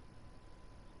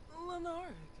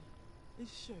 Lenarg.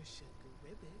 Ishosha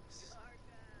Garibics.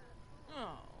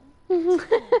 Oh.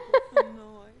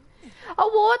 Noi. Oh,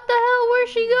 what the hell? Where'd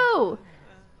she go?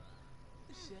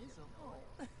 Shazel.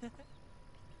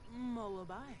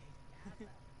 Molabai.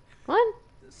 What?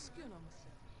 The skin on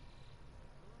myself.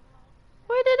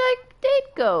 Where did I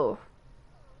date go?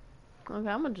 Okay,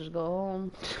 I'm gonna just go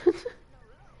home.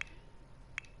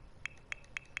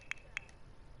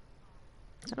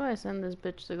 How do I send this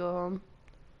bitch to go home?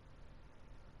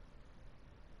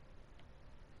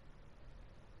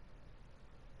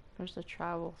 Where's the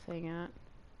travel thing at?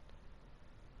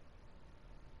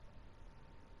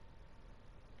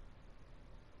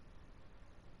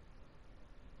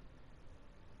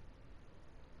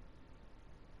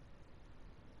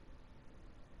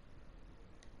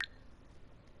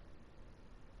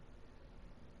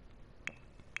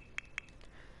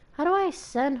 How do I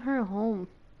send her home?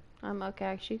 I'm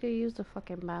okay. She could use the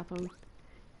fucking bathroom.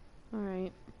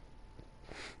 Alright.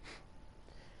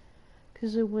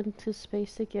 Because it went to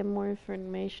space to get more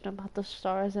information about the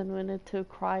stars and went into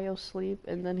cryo sleep,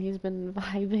 and then he's been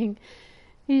vibing.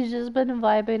 He's just been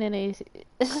vibing in a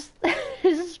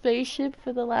spaceship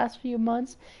for the last few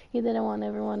months. He didn't want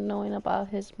everyone knowing about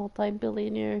his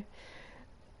multi-billionaire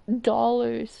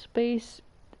dollar space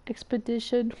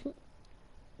expedition,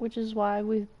 which is why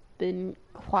we've been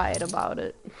quiet about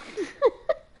it.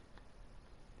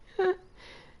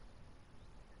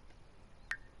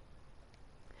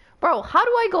 Bro, how do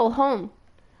I go home?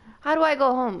 How do I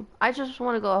go home? I just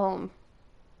want to go home.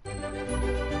 Oh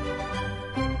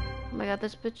my god,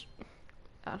 this bitch.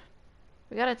 God.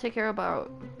 We gotta take care about.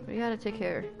 We gotta take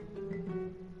care.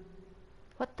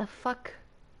 What the fuck?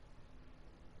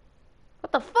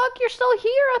 What the fuck? You're still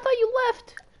here? I thought you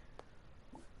left.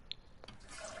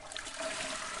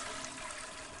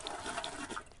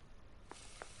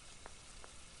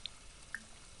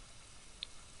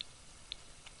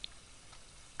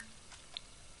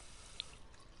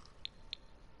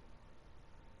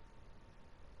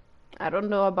 I don't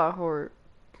know about her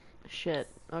shit.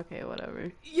 Okay,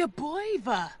 whatever. Ya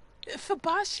boiva.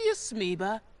 Fabashia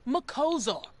Smeeba.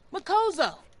 Makozo.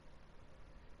 Makozo.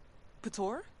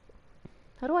 Pator?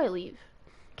 How do I leave?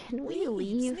 Can we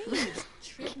leave?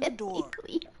 Trip the Can we door.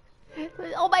 leave?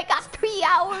 Oh my god, 3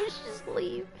 hours. Just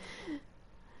leave.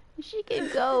 She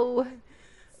can go.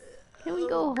 Can we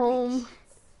go home?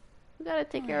 We gotta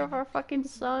take care of our fucking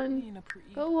son.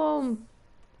 Go home.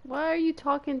 Why are you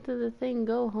talking to the thing?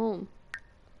 Go home.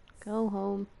 Go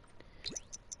home.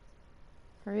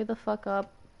 Hurry the fuck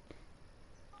up.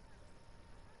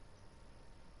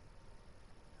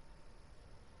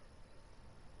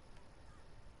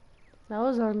 That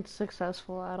was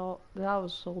unsuccessful at all. That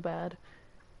was so bad.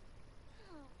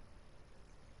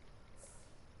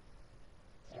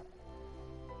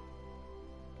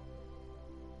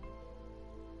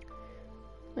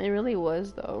 It really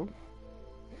was, though.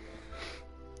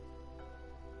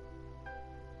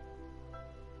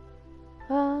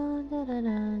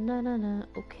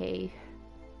 Okay.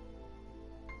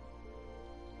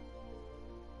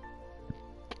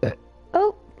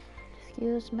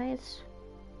 Excuse mates.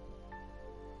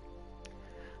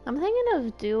 I'm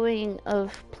thinking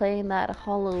of playing that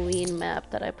Halloween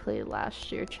map that I played last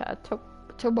year, chat,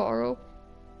 tomorrow.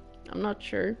 I'm not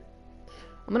sure.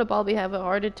 I'm gonna probably have a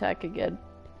heart attack again.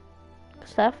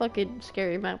 Cause that fucking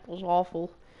scary map was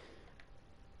awful.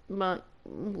 But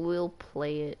we'll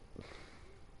play it.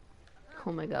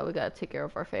 Oh my god, we gotta take care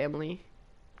of our family.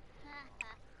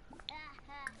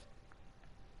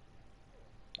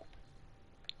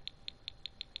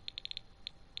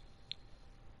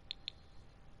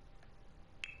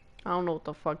 I don't know what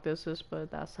the fuck this is,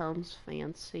 but that sounds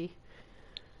fancy.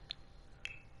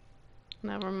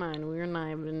 Never mind, we're not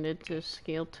even into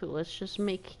scale 2. Let's just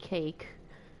make cake.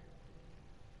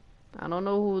 I don't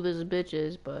know who this bitch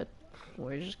is, but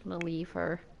we're just gonna leave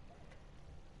her.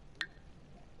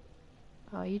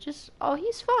 Oh, he's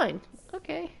fine.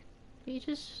 Okay. He's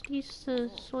to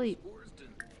sleep.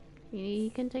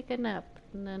 He can take a nap,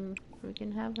 and then we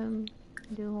can have him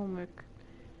do homework.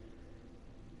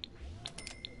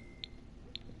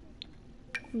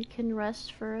 He can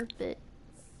rest for a bit.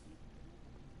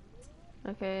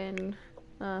 Okay, and,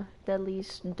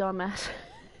 Deadly's dumbass.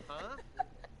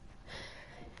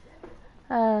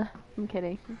 Huh? I'm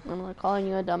kidding. I'm not calling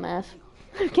you a dumbass.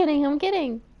 I'm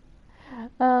kidding.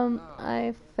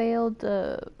 I failed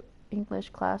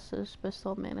English classes, but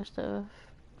still managed to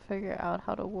figure out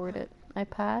how to word it. I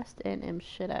passed and am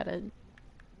shit at it.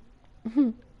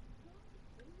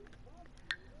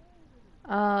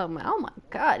 Oh my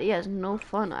god, he has no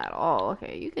fun at all.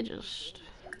 Okay, you could just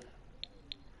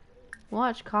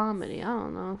watch comedy. I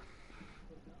don't know.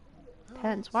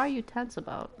 Tense. Why are you tense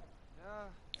about?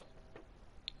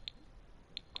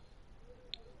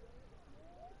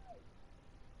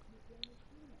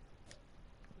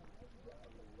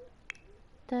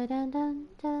 Dun, dun, dun,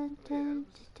 dun, dun,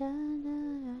 dun,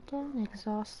 dun, dun.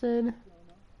 Exhausted.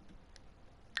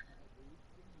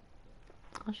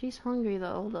 Oh, she's hungry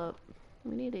though. Hold up.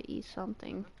 We need to eat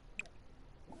something.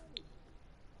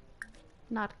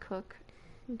 Not cook.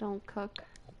 Don't cook.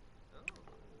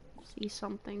 Just eat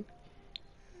something.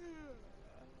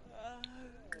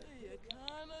 You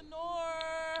kinda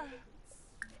know.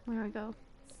 There we go.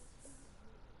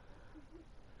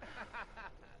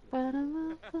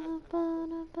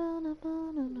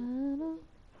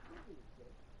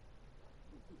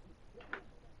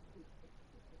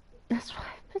 That's why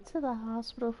I've been to the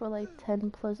hospital for like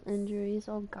 10 plus injuries.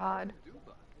 Oh god.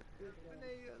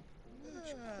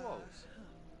 Close.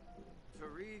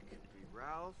 Tariq, be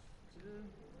Ralph,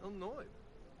 Illinois.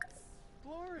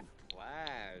 Florid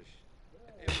Flash.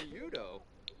 And Ryudo.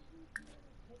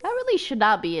 That really should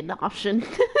not be an option.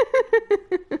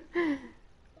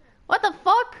 What the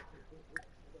fuck?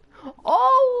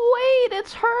 Oh wait,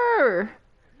 it's her.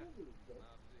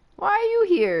 Why are you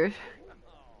here?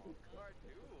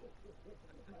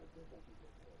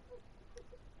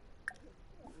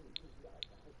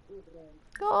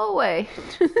 Go away.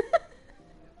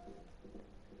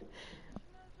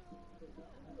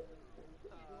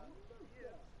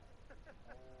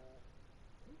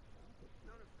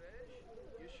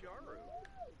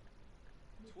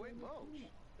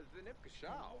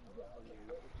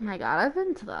 Oh my god, I've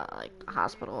been to the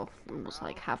hospital almost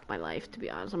like half my life, to be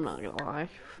honest. I'm not gonna lie.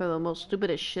 For the most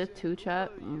stupidest shit too,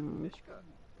 chat.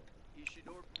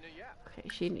 Okay,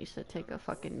 she needs to take a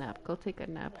fucking nap. Go take a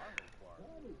nap.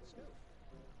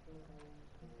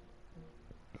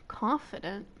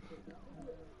 Confident?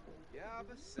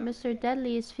 Mr.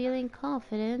 Deadly is feeling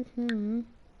confident.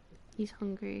 He's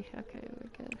hungry. Okay, we're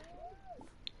good.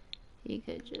 He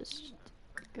could just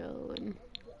go and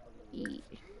eat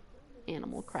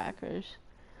animal crackers.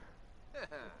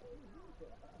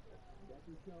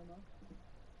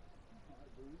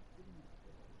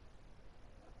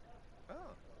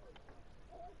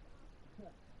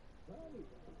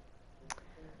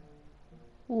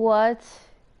 What?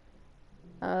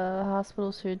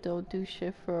 Hospitals here don't do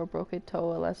shit for a broken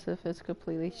toe unless if it's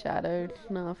completely shattered.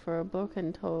 No, for a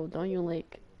broken toe, don't you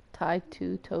like tie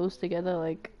 2 toes together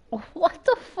like, what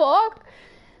the fuck?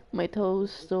 My toe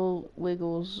still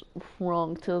wiggles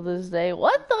wrong till this day.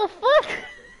 What the fuck?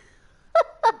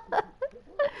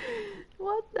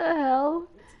 What the hell?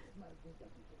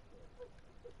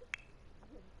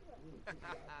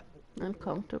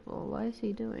 Uncomfortable. Why is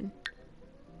he doing?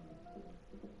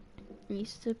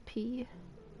 Needs to pee.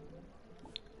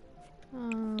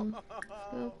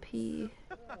 Go pee.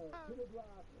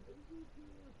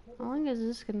 How long is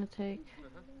this gonna take?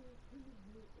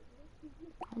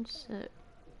 Don't sit.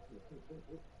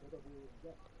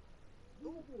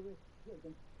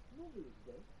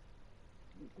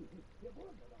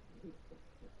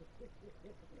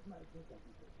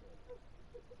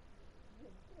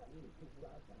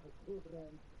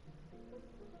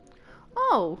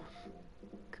 Oh,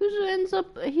 Kuzu ends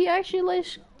up. He actually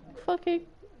likes fucking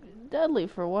Deadly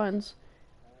for once.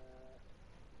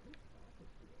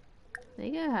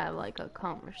 They can have like a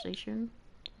conversation.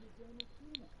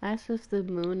 Ask if the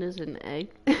moon is an egg.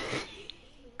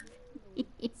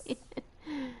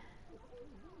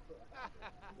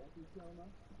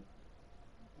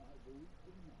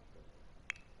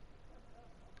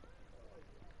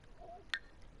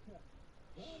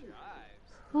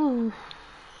 Chives. Ooh.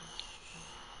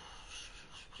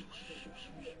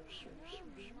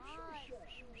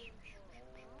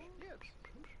 Gibbs.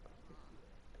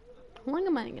 How long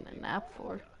am I gonna nap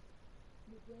for?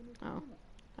 Oh,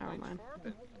 never Night mind.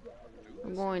 farming. Do I'm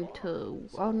this going tomorrow.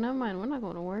 to. Oh, never mind. We're not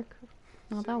going to work.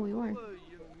 I thought we were. Singula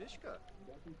Yamishka.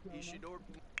 Ishidor.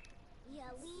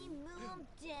 Yali Moom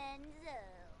Denzo.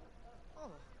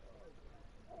 Oh,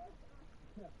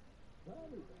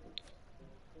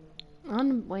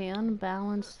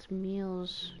 Unbalanced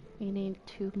meals. Eating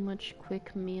too much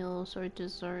quick meals or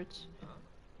desserts. huh?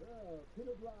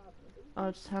 Oh,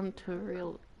 it's time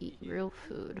to eat real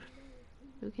food.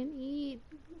 You can eat.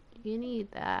 You can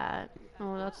eat that.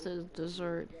 Oh, that's the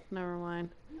dessert. Never mind.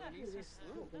 Nisi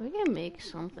Slew. We can make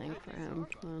something for him.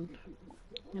 Then.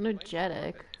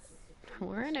 Energetic.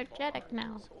 We're energetic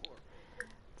now.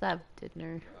 Let's have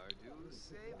dinner. Ardu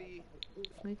Sebi.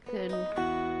 We could.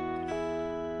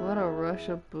 What a rush,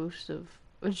 a boost of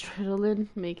adrenaline,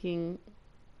 making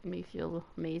me feel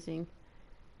amazing.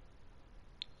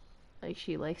 Like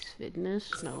she likes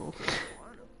fitness? No.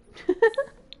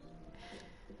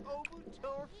 Obu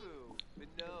Tofu. But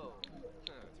no.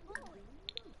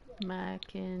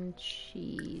 Mac and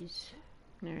cheese.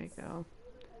 There we go.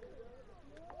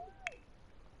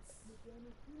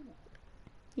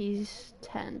 He's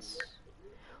tense.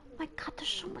 Oh my god, there's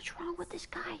so much wrong with this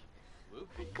guy.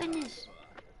 My goodness.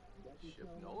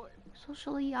 Shipnoid.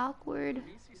 Socially awkward.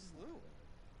 Nisi Slew.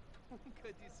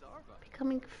 Kadisarva.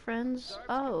 Becoming friends.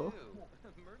 Oh.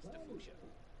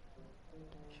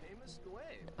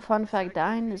 Fun fact,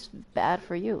 dying is bad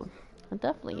for you. It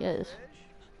definitely is.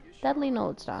 Deadly, no,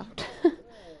 it's not.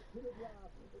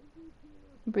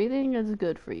 Breathing is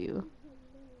good for you.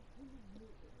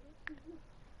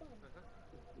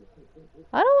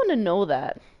 I don't want to know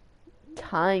that.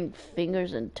 Tying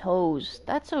fingers and toes.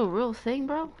 That's a real thing,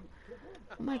 bro.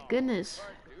 Oh my goodness.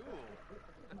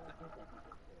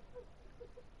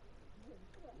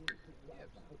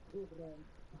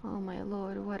 Oh my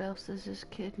lord, what else does this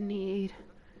kid need?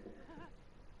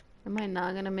 Am I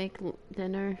not gonna make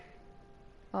dinner?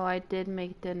 Oh, I did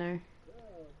make dinner.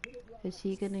 Is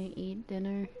he gonna eat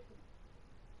dinner?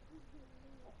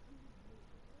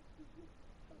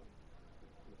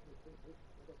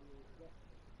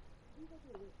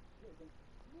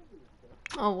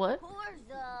 Oh, what?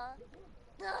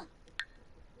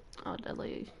 Oh,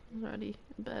 Deadly is already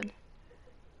in bed.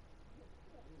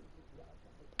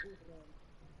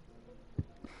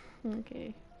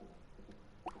 Okay.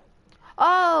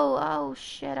 Oh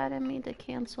shit, I didn't mean to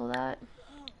cancel that.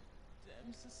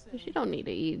 But you don't need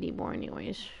to eat anymore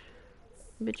anyways.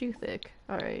 But you thick.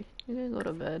 Alright, you can go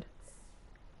to bed.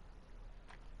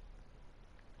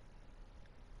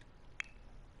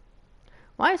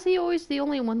 Why is he always the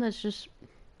only one that's just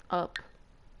up?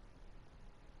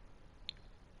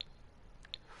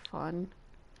 Fun.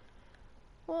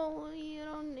 Well,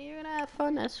 you're gonna have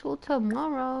fun at school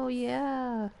tomorrow,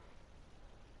 yeah.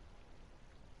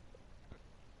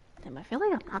 Damn, I feel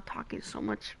like I'm not talking so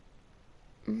much.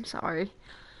 I'm sorry.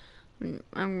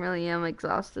 I really am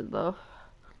exhausted though.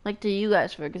 Like to you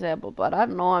guys, for example, but I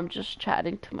don't know, I'm just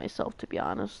chatting to myself, to be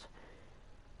honest.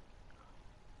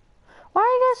 Why are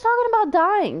you guys talking about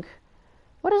dying?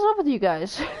 What is up with you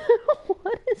guys?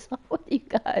 What is up with you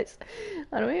guys?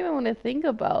 I don't even want to think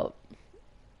about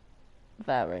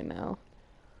that right now.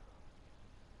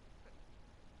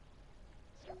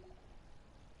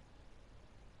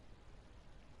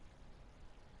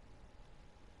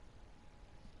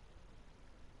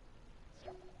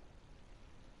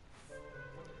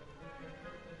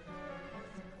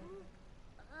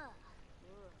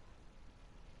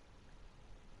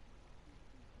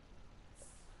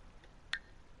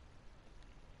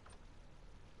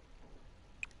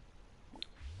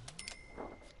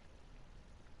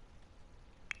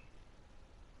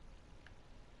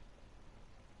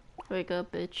 Wake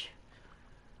up, bitch.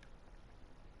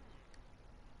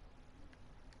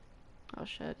 Oh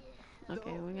shit.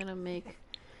 Okay, we're gonna make...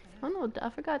 Oh no, I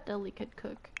forgot Deli could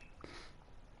cook.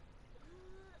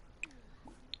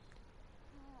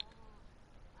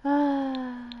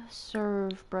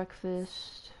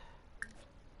 breakfast.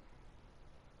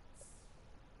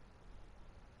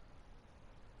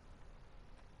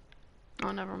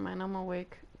 Oh, never mind. I'm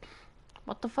awake.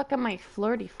 What the fuck am I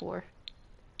flirty for?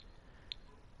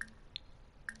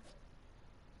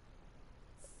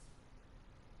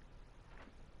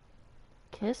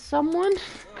 Kiss someone?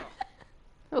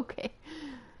 Okay.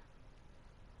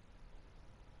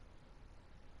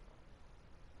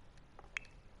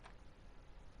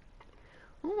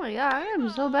 Oh my god, I am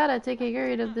so bad at taking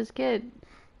care of this kid.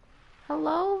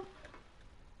 Hello?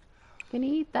 Can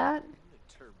he eat that?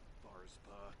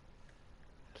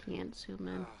 Can't zoom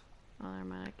in. Oh, never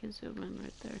mind. I can zoom in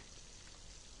right there.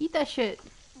 Eat that shit.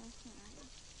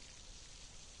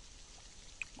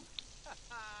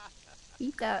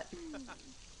 Eat that.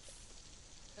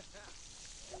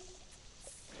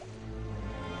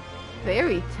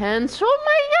 Very tense. Oh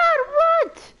my god,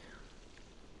 what?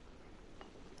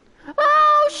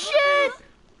 Oh shit!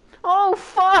 Oh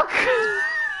fuck!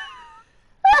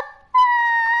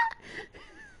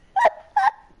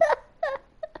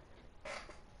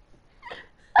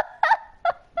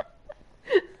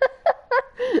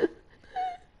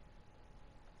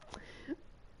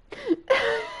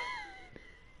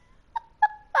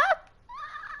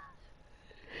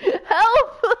 Help!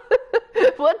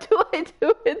 What do I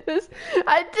do in this?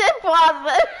 I did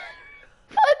pause it.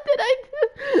 What did I do?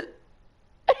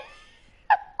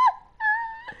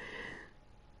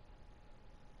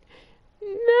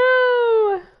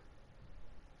 No.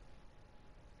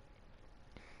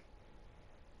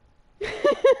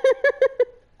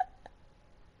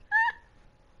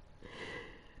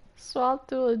 Swap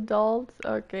to adults.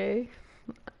 Okay.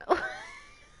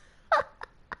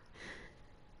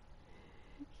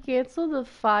 Cancel the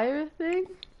fire thing?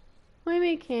 What do you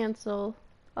mean cancel?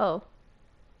 Oh.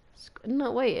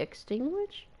 No, wait,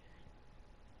 extinguish?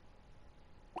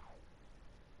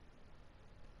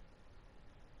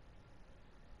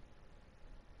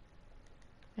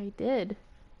 I did.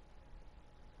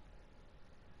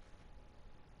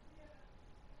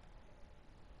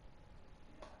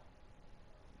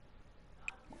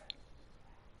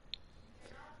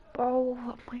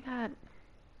 Oh my god.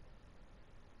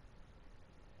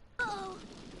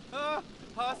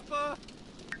 Hospa?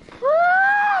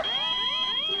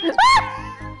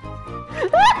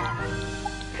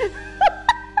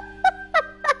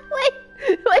 Wait,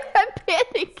 wait, I'm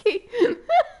panicking.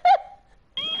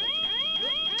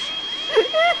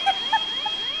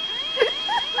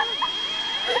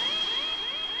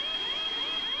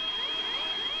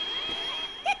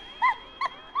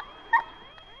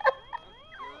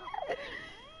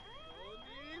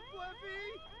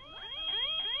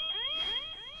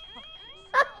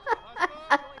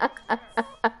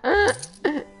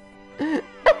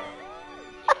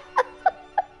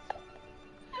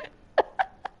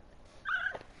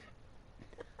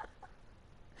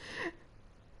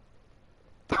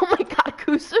 Oh my god,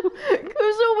 Kuzu.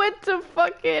 Kuzu went to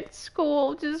fucking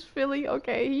school just feeling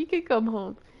okay. He can come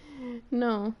home.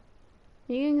 No.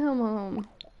 He can come home.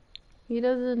 He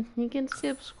can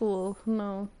skip school.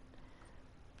 No.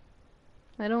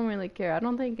 I don't really care. I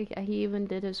don't think he even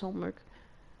did his homework.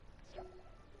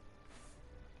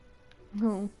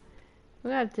 No.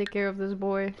 We gotta take care of this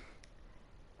boy.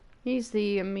 He's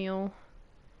the meal.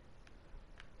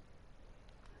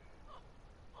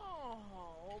 Oh,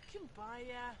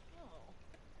 Kimbaya.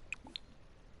 Oh.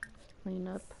 Clean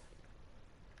up.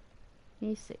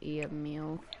 He's the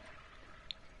meal.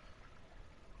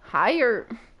 Hire.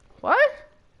 What?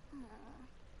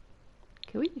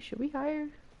 Should we hire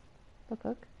the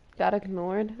cook? Got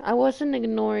ignored. I wasn't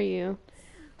ignoring you.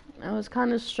 I was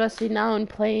kind of stressing out and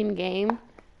playing game.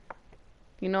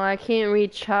 You know, I can't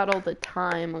read chat all the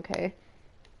time, okay?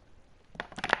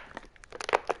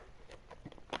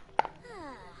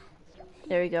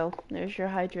 There you go. There's your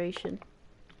hydration.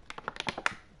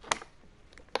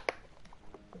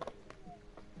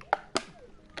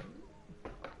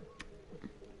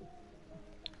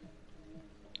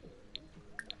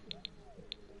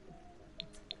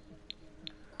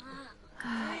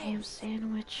 Ham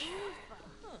sandwich.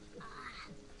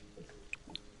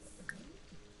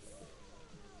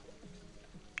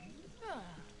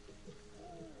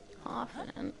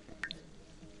 Often.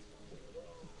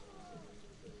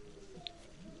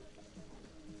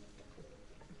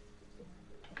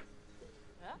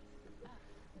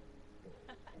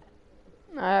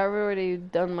 I've already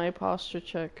done my posture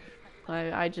check.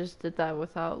 I just did that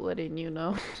without letting you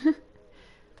know.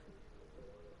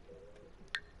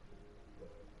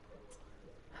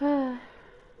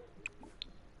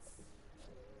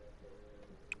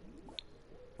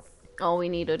 Oh, we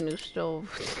need a new stove.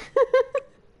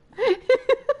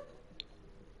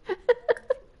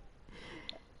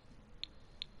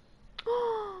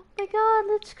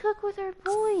 with our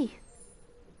boy?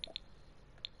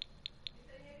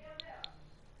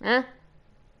 Huh?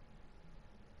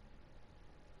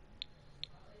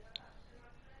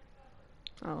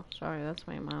 Oh, sorry, that's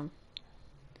my mom.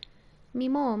 Me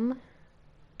mom.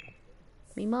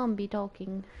 Me mom be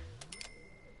talking.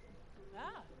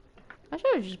 Ah. I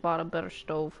should have just bought a better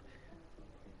stove.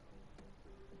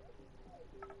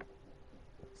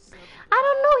 I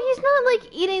don't know, he's not like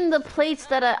eating the plates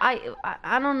that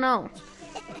I don't know.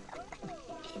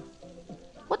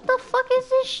 What the fuck is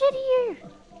this shit here?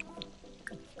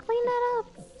 Clean that up.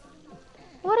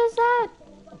 What is that?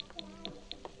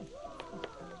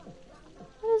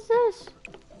 What is this?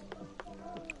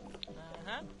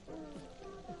 Uh-huh.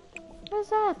 What is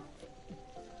that?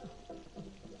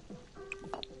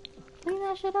 Clean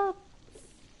that shit up.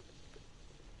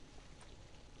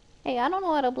 Hey, I don't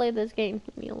know how to play this game.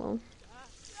 Leave me alone.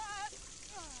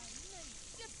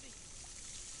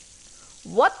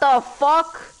 What the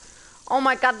fuck? Oh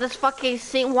my god, this fucking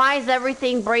scene. Why is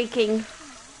everything breaking?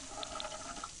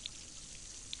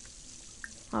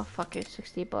 Oh fuck it,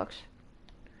 $60.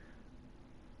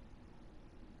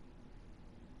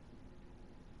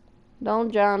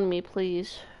 Don't drown me,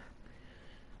 please.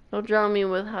 Don't drown me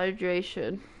with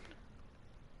hydration.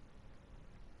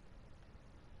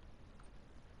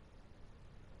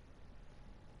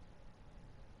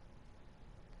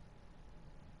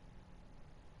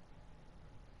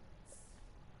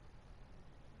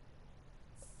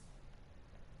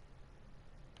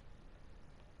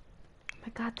 Oh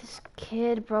my god, this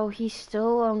kid, bro, he's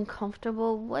still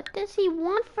uncomfortable. What does he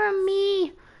want from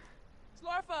me?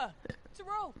 Slarfa!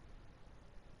 Taro!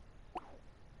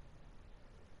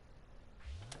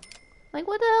 Like,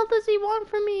 what the hell does he want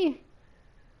from me?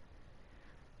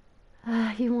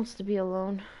 He wants to be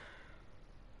alone.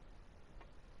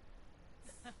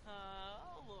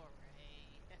 Oh,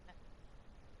 Lorraine.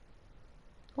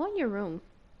 Go in your room.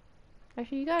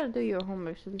 Actually, you gotta do your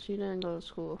homework since you didn't go to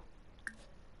school.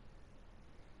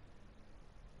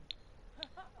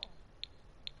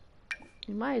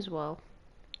 You might as well.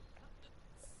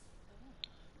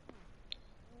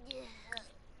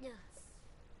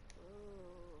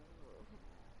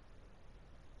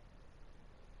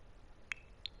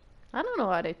 I don't know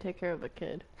how they take care of a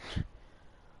kid.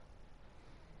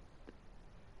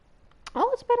 Oh,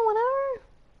 it's been 1 hour?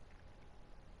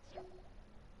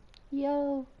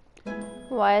 Yo.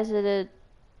 Why is it at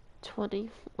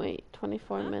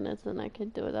 24 minutes and I can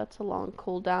do it? That's a long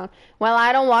cooldown. Well,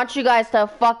 I don't want you guys to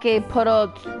fucking put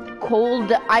a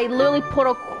I literally put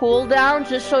a cooldown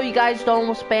just so you guys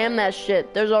don't spam that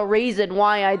shit. There's a reason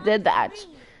why I did that.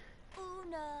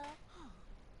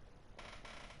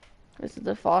 This is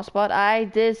the false spot. I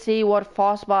did see what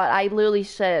false spot. I literally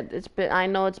said I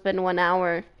know it's been 1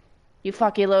 hour. You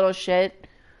fucking little shit.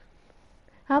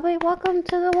 I'll be welcome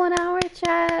to the 1 hour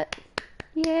chat.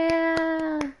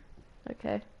 Yeah.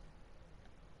 Okay.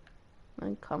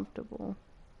 Uncomfortable.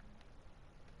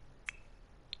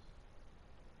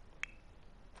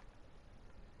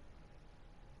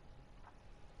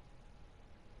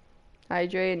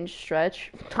 Hydrate and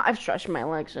stretch. I've stretched my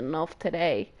legs enough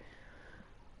today.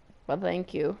 But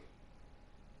thank you.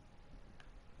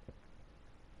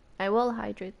 I will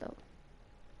hydrate though.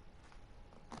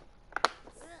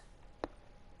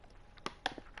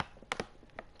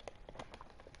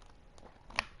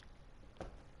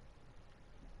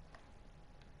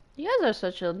 You guys are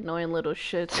such annoying little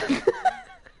shits.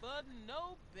 But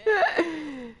no bet.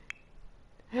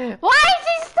 Why is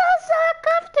he still so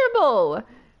comfortable?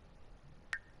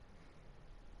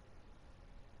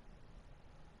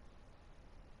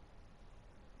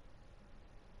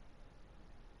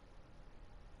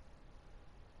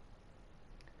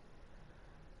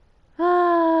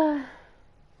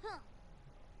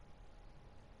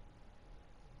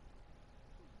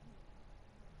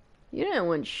 You didn't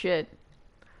win shit.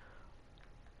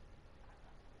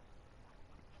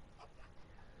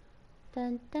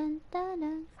 Dun dun dun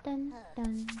dun dun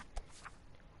dun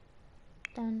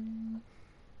dun.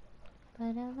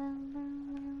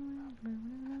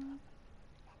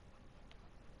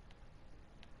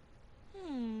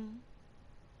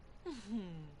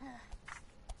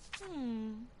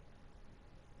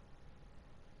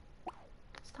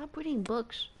 Stop reading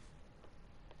books.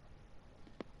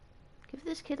 Give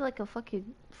this kid like a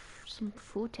fucking some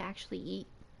food to actually eat.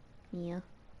 Yeah.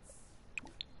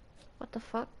 What the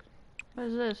fuck? What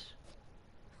is this?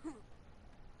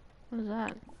 What is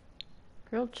that?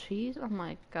 Grilled cheese? Oh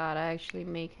my god, I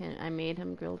made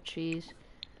him grilled cheese.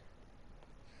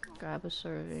 Grab a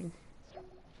serving.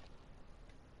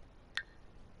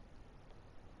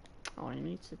 Oh, he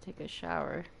needs to take a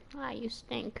shower. Ah, you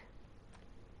stink.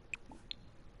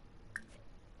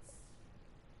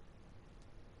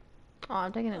 Oh,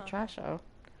 I'm taking the trash out.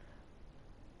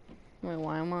 Wait,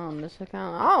 why am I on this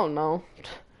account? I don't know.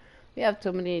 We have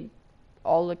too many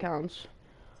old accounts.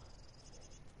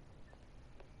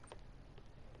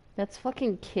 That's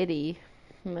fucking Kitty.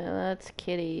 Man, that's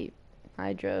Kitty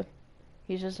Hydra.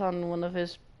 He's just on one of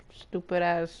his stupid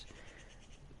ass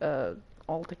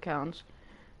alt accounts.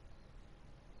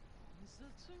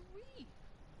 Zaturi.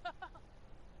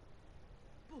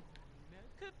 Buna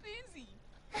kabizi.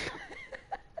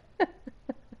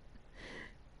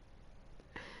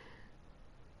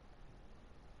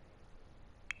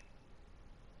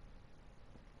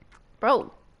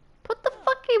 Bro, put the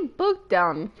fucking book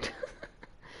down.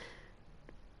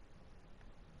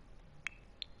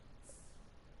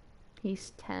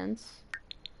 He's tense.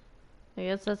 I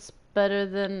guess that's better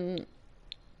than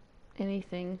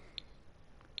anything.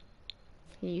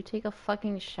 Can you take a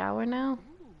fucking shower now?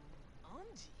 Ooh,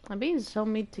 Anji. I'm being so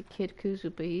mean to Kid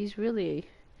Kuzu, but he's really...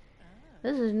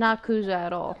 This is not Kuzu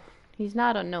at all. He's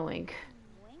not annoying.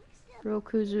 Real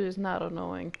Kuzu is not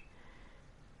annoying.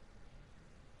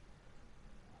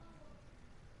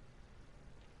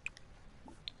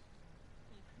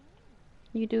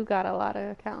 You do got a lot of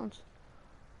accounts.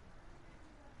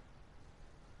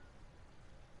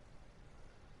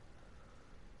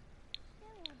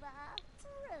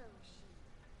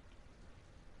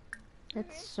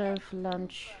 Let's serve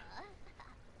lunch.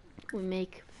 We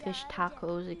make fish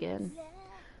tacos again.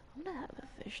 I'm gonna have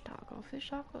a fish taco. Fish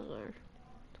tacos are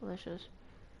delicious.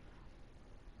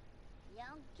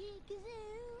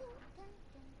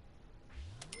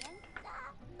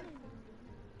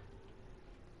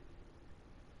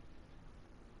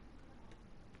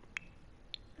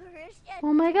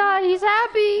 Oh my god, he's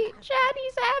happy! Chad,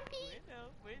 he's happy!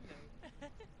 We know.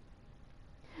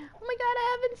 Oh my god,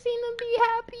 I haven't seen him be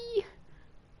happy!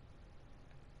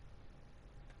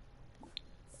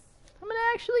 I'm gonna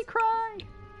actually cry!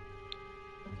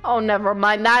 Oh, never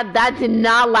mind. That did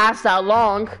not last that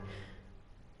long.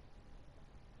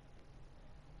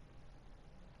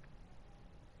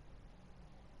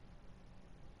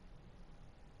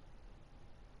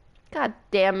 God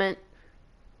damn it.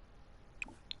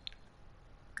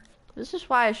 This is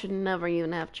why I should never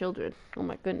even have children. Oh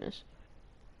my goodness.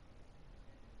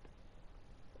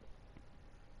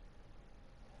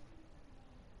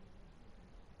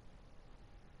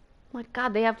 My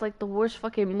god, they have like the worst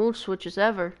fucking mood switches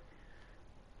ever.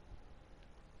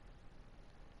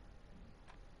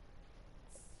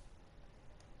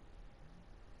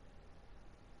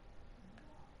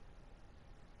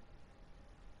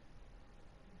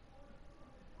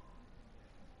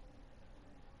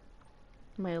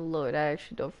 My lord, I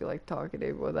actually don't feel like talking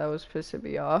anymore. That was pissing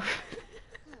me off.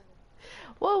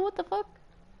 Whoa, what the fuck?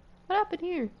 What happened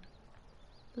here?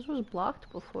 This was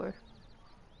blocked before.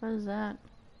 What is that?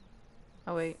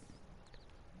 Oh wait.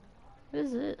 What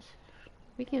is this?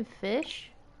 We can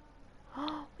fish?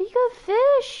 We can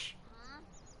fish!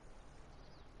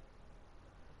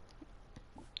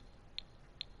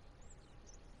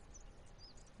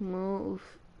 Move.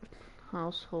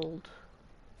 Household.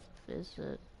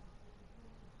 Visit.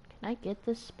 Can I get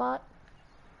this spot?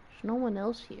 There's no one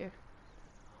else here.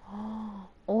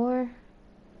 Or,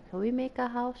 can we make a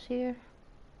house here?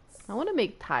 I want to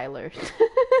make Tyler.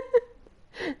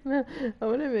 No, I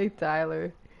want to make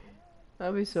Tyler.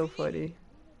 That'd be so funny.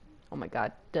 Oh my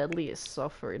god, Dudley is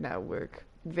suffering at work.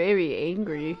 Very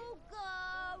angry.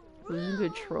 Losing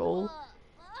control.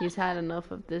 He's had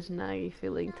enough of this naggy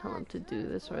feeling. Tell him to do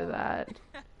this or that.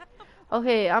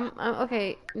 Okay, I'm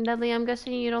okay. Dudley, I'm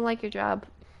guessing you don't like your job.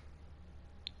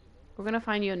 We're gonna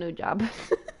find you a new job.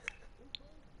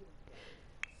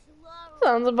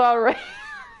 Sounds about right.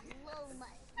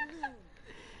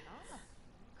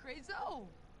 Crazo.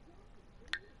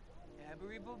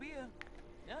 Abaribobia.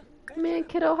 Yeah. Man,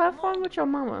 kiddo, have fun with your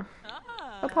mama.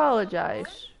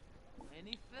 Apologize.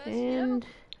 Any fish? And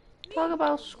talk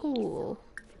about school.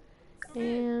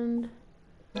 And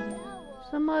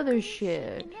some other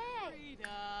shit.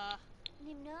 Rita.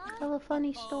 Tell a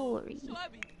funny story.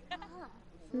 Swabby.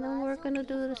 And then we're gonna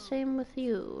do the same with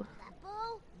you.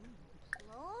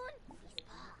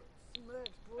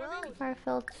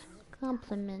 Heartfelt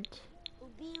compliment.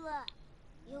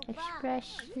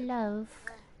 Express love.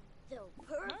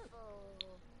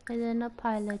 And then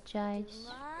apologize.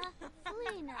 I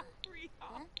got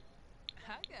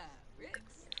Ricks.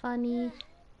 Funny.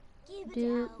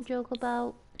 Do joke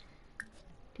about.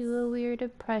 Do a weird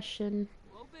impression.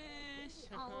 Whopish.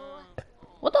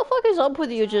 What the fuck is up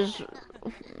with you just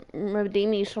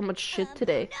redeeming so much shit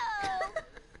today?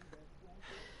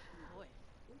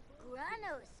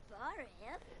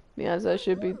 Yes, I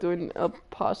should be doing a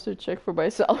posture check for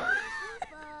myself.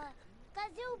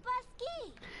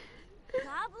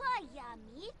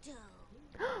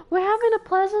 We're having a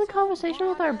pleasant conversation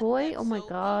with our boy. Oh my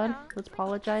god. Let's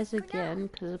apologize again,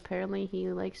 because apparently he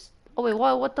likes... Oh wait,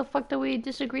 what the fuck do we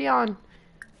disagree on?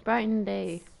 Brighton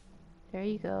Day. There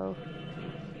you go.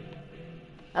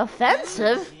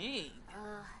 Offensive? King.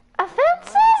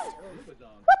 Offensive?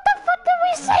 What the fuck did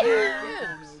we say?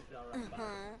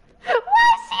 Why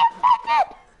is he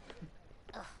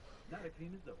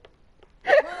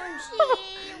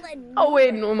offended? Oh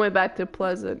wait, no, we're back to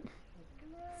pleasant.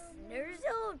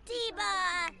 Nerzo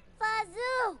Tiba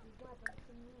Fazoo.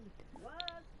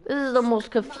 This is the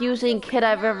most confusing kid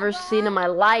I've ever seen in my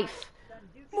life.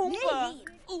 Moomba.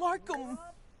 Larkum.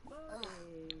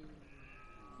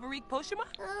 Marik Poshima?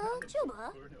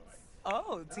 Chuba.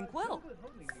 Oh, Tinkwell.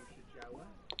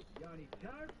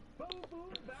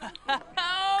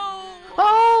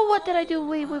 Oh, what did I do?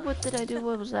 Wait, what did I do?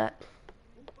 What was that?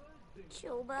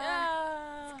 Chuba.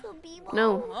 Scooby.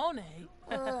 No. One.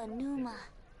 Numa.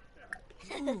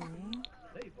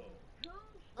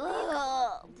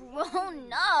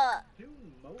 Brona.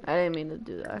 I didn't mean to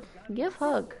do that. Give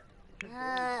hug.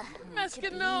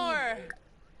 Mescanor.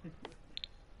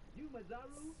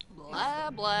 Blah,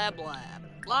 blah, blah.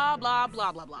 Blah, blah,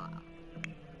 blah, blah, blah.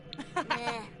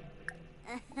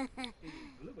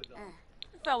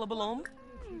 Fella Balloon.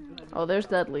 Oh, there's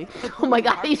Dudley. Oh my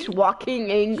god, he's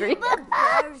walking angry.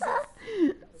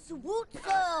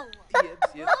 Swootso.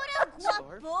 Yep.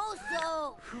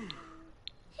 Guaposo.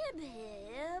 Hib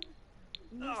hib.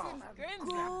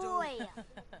 Goy.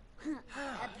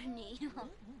 Ebony.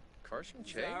 Carson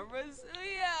Che?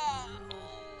 Zarazuya.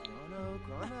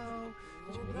 Grono.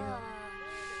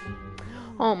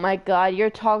 Oh my god, you're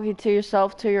talking to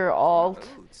yourself to your alt.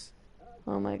 Boots.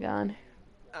 Oh my god.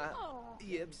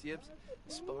 Yips.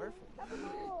 Sparf.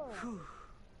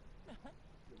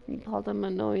 You called him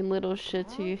annoying little shit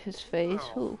to his face.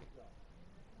 Who?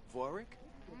 Vorik.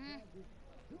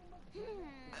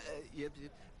 Yep.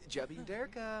 Jubby and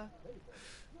Derka.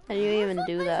 How do you even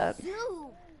do that?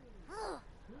 Zoo.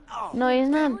 No, he's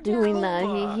not doing that.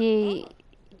 He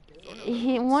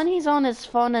one he's on his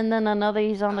phone and then another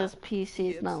he's on his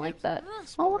PC. It's not like that.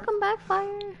 Oh, welcome back,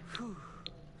 Fire.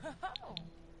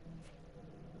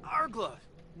 Argla.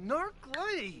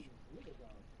 Narkley.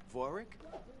 Vorik.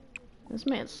 This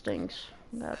man stinks.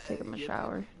 I gotta take him a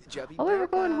shower. Jubby Oh wait, we're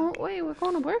going Derka. home. Wait, we're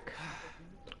going to work?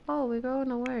 Oh, we're going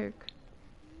to work.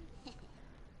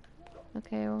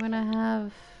 Okay, we're gonna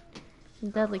have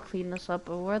Deadly clean this up,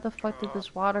 but where the fuck did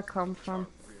this water come from?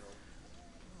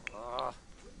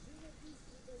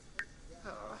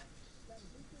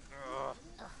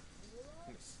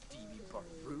 Stevie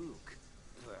Baruch.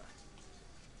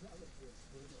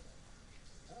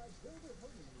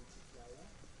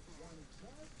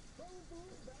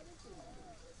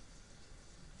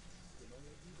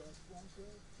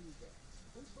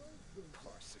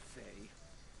 Parsifae.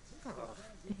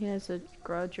 He has a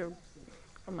grudge or...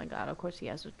 Oh my god, of course he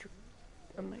has a...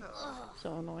 Oh my god,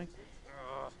 so annoying.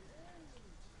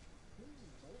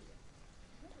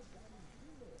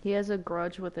 He has a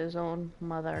grudge with his own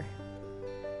mother.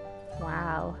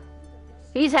 Wow.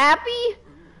 He's happy?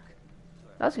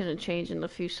 That's gonna change in a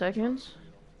few seconds.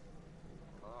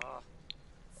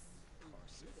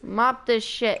 Mop this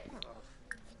shit.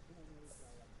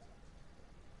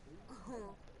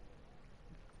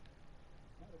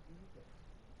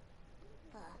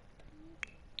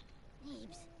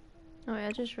 Oh yeah,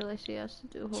 I just realized he has to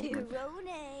do homework.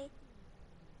 Chirone.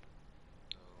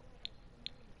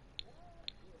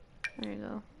 There you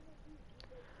go.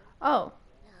 Oh.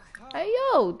 Hey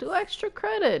yo, do extra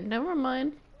credit. Never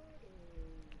mind.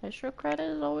 Extra credit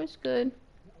is always good.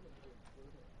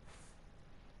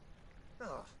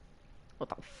 What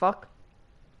the fuck?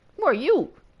 Who are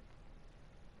you?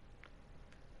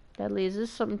 Deadly, is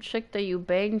this some chick that you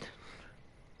banged?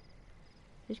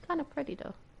 She's kind of pretty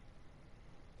though.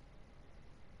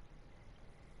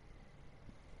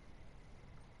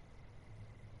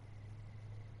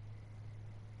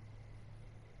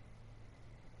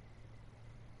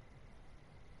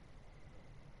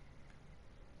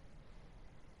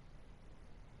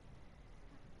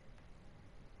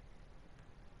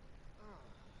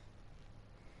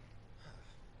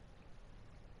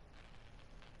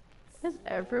 Is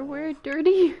everywhere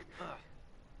dirty?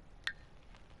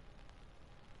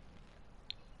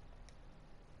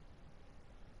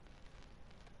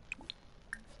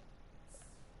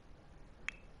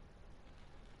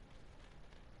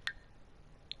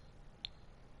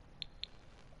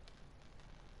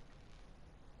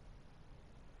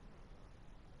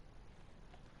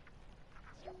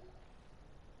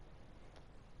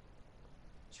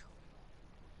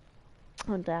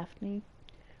 Oh, Daphne.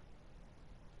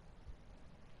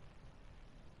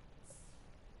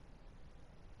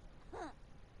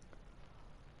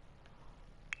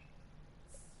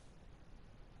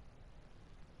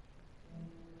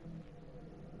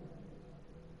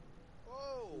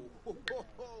 Ho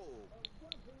ho!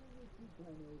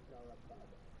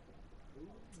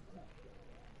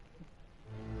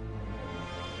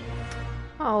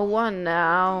 Oh, what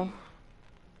now?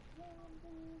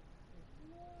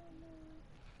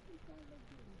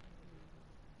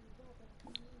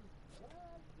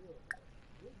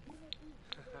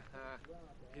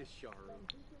 Hisharu.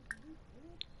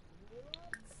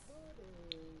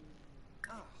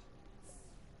 Ah.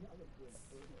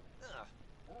 Ah.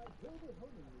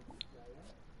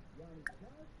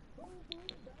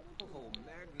 Oh,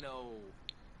 Magno.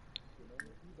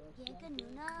 Yanka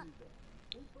Nuna.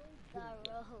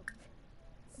 Garo.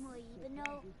 Moibano.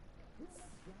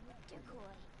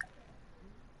 Decoy.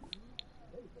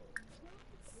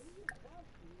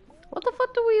 What the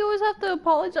fuck do we always have to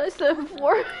apologize to him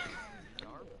for?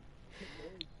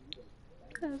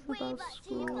 That's about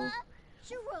school.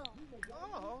 Shiro.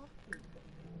 Oh.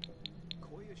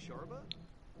 Koya Sharba?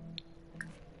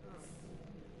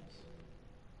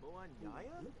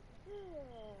 Moanyaya?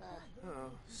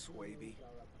 Oh, Swaby.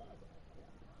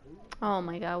 Oh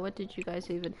my god, what did you guys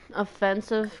even...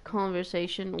 Offensive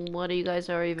conversation? What are you guys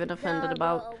are even offended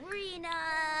about? Arena.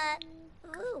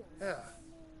 Ooh. Yeah.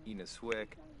 Ina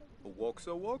Swick.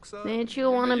 Woksa Woksa. Didn't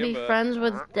you want to be friends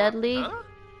with Deadly? Huh?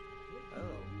 Oh.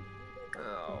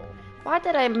 Oh. Why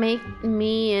did I make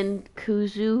me and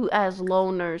Kuzu as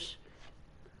loners?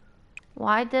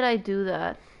 Why did I do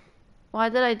that? Why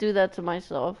did I do that to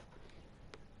myself?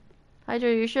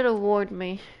 Hydra, you should have warned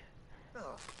me.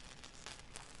 Oh.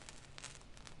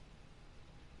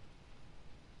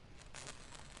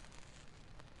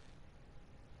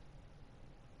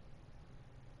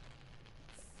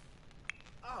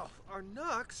 Oh, our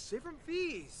Nux, save from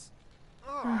fees.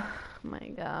 Oh. My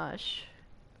gosh.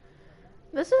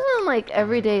 This isn't like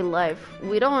everyday life.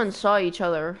 We don't saw each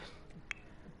other.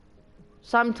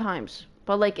 Sometimes.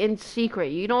 But like in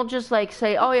secret. You don't just like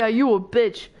say, oh yeah, you a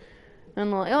bitch.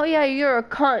 And like, oh yeah, you're a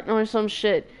cunt or some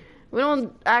shit. We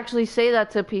don't actually say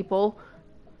that to people.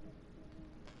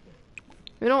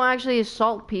 We don't actually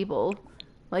assault people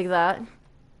like that.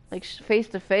 Like face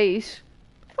to face.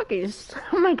 Fucking,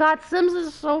 oh my god, Sims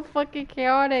is so fucking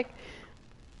chaotic.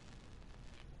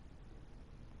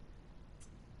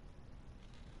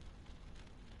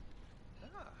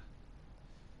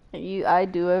 I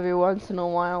do every once in a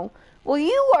while. Well,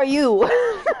 you are you.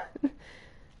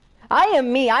 I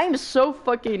am me. I am so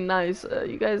fucking nice.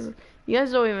 You guys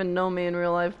don't even know me in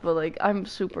real life, but like, I'm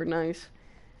super nice.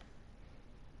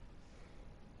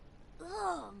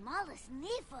 Oh, Malas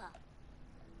Nifa.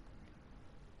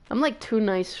 I'm like too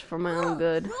nice for my own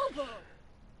good. Robo.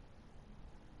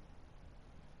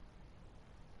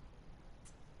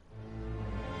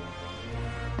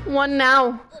 One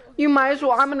now. You might as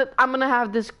well. I'm gonna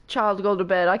have this child go to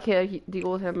bed. I can't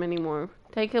deal with him anymore.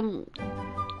 Take him.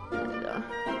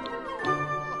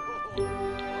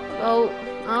 Go.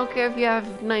 I don't care if you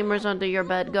have nightmares under your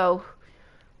bed. Go.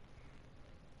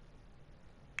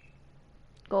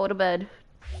 Go to bed.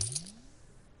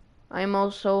 I'm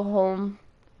also home.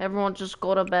 Everyone just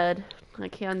go to bed. I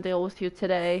can't deal with you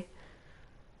today.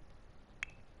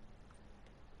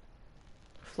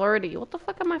 Flirty. What the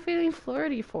fuck am I feeling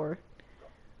flirty for?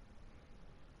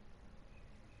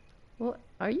 What?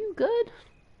 Are you good?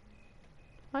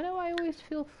 Why do I always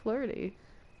feel flirty?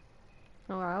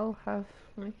 Oh, I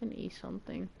can eat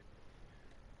something.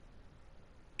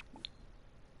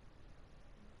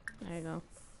 There you go.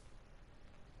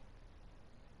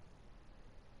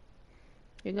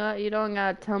 You don't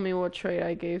gotta tell me what trait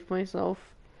I gave myself.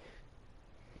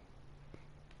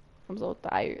 I'm so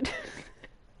tired.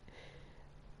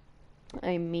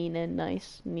 I'm mean and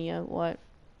nice, Nia. What?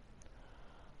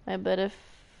 I bet if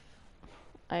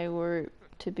I were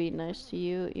to be nice to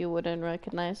you, you wouldn't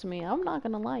recognize me. I'm not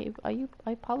gonna lie.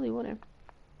 I probably wouldn't.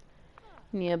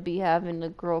 Nia be having the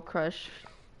girl crush.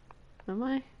 Am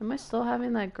I still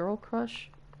having that girl crush?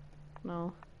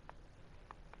 No.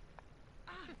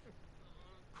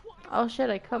 Oh shit,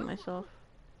 I cut myself.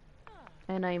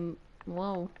 And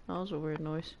whoa, that was a weird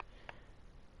noise.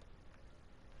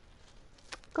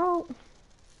 Go.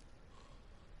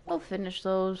 I'll finish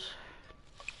those.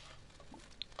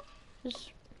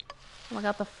 Just, oh my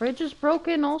god, the fridge is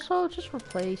broken also? Just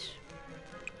replace.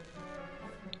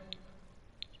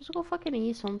 Just go fucking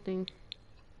eat something.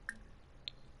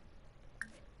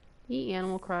 Eat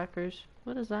animal crackers.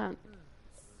 What is that?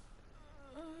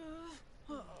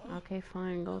 Okay,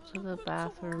 fine, go to the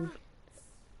bathroom.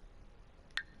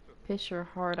 Piss your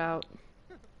heart out.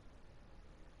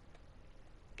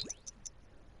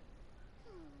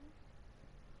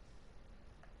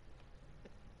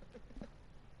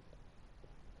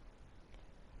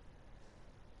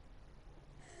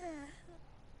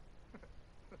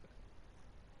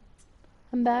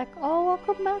 welcome back. Oh,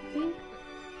 welcome back, V.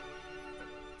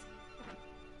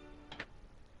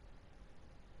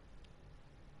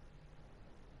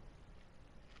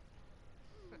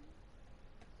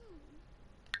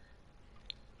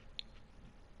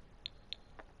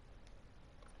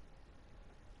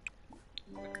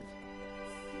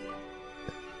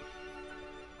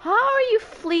 How are you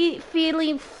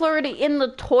feeling flirty in the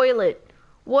toilet?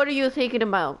 What are you thinking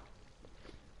about?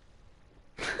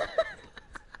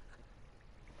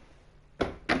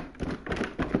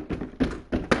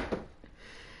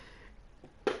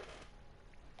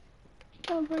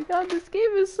 Oh my god, this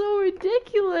game is so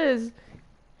ridiculous.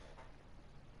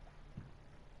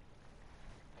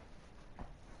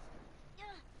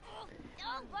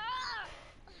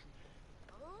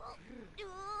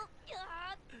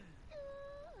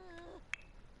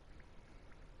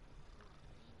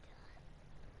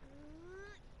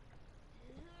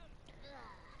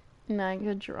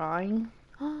 Naga drawing.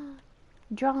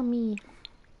 Draw me.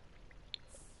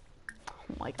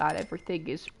 Oh my god, everything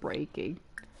is breaking.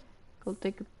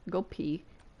 Go pee.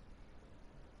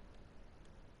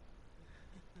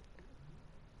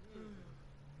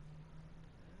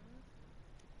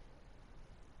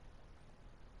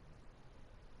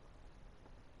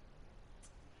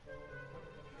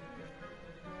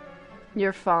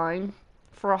 You're fine.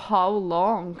 For how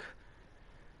long?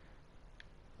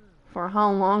 For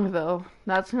how long though?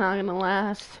 That's not gonna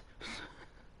last.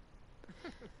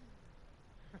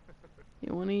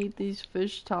 You wanna eat these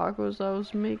fish tacos I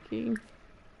was making?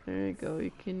 There you go,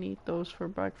 you can eat those for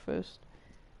breakfast.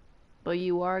 But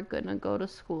you are gonna go to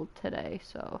school today,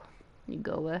 so you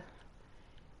go with.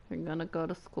 You're gonna go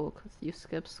to school because you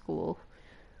skipped school.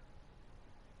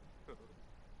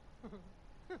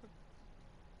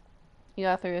 You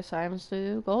got 3 assignments to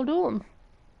do. Go do them.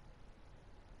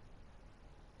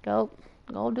 Go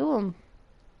do them.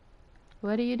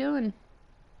 What are you doing?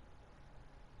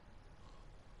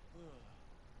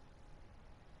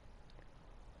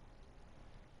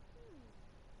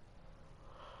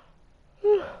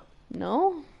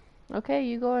 No? Okay,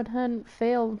 you go ahead and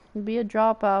fail, be a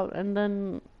dropout, and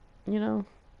then, you know,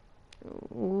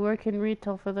 work in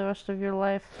retail for the rest of your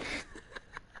life.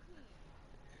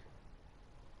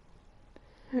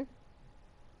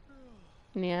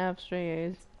 Yeah, straight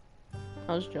A's.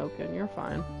 I was joking, you're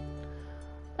fine.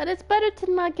 But it's better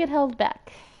to not get held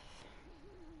back.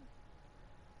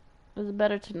 It's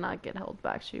better to not get held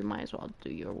back, so you might as well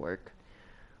do your work.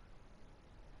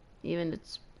 Even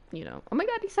it's, you know, oh my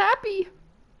god, he's happy!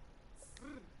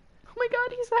 Oh my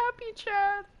god, he's happy,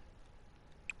 Chad!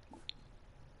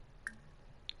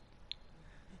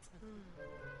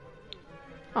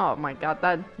 Oh my god,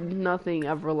 that nothing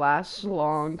ever lasts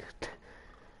long.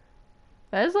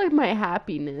 That is like my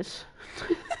happiness.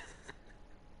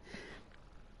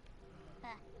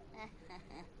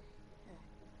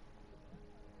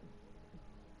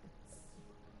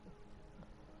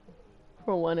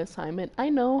 For one assignment, I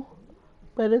know.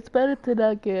 But it's better to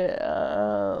not get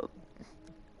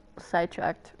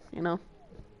sidetracked, you know?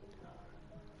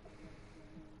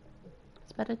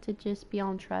 It's better to just be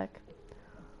on track.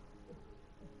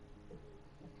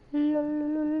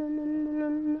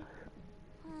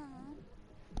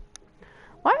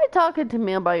 Why are you talking to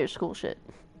me about your school shit?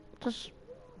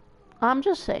 I'm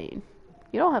just saying.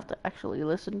 You don't have to actually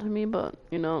listen to me, but,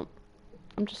 you know,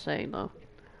 I'm just saying, though.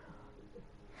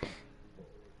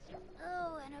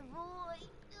 Oh, and a boy.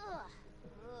 Ugh.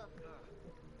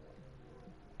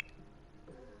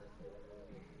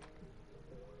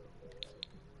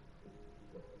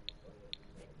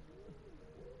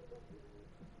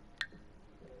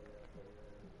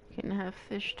 You can have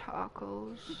fish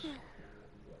tacos.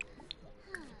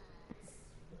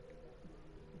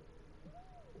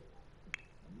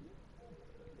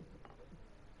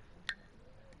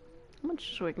 I'm gonna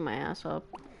just wake my ass up.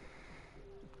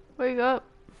 Wake up.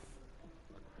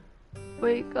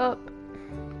 Wake up.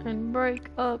 And break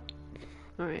up.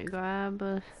 Alright, grab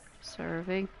a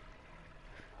serving.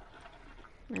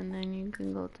 And then you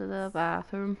can go to the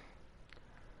bathroom.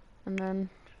 And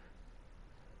then,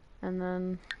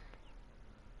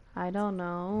 I don't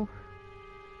know.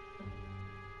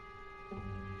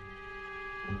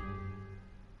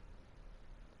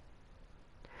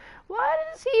 Why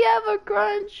does he have a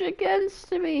grudge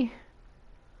against me?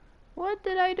 What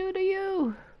did I do to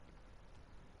you?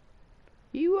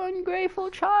 You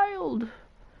ungrateful child.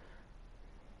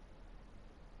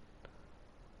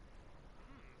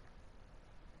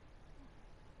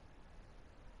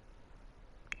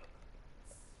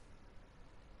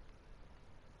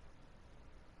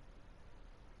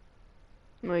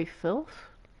 Wait, filth?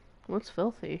 What's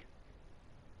filthy?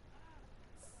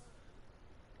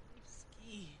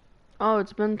 Oh,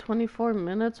 it's been 24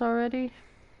 minutes already?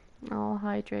 I'll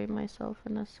hydrate myself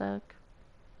in a sec.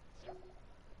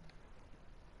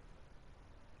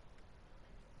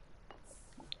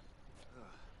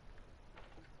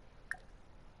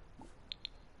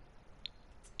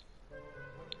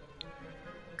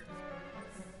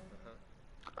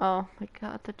 Oh my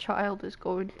god, the child is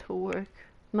going to work.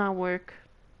 Not work.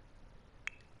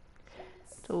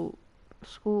 To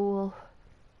school.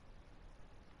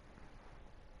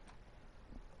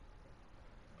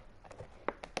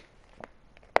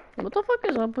 What the fuck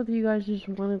is up with you guys just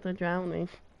wanting to drown me?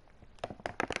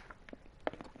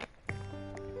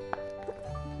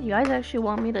 You guys actually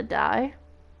want me to die?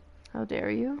 How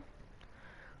dare you?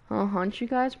 I'll hunt you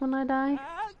guys when I die?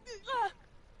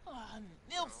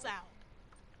 Nil sound.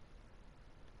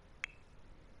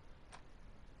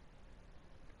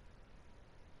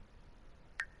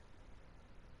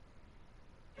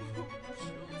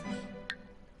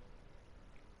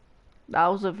 That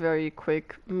was a very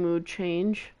quick mood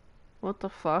change. What the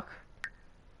fuck?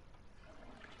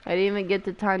 I didn't even get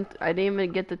the time. I didn't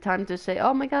even get the time to say,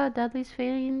 "Oh my God, Dudley's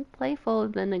feeling playful,"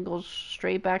 and then it goes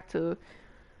straight back to,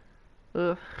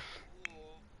 ugh.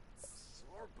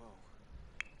 Sorbo.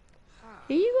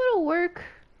 Can you go to work?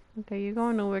 Okay, you're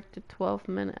going to work to 12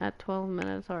 minutes at 12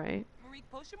 minutes. All right. Marie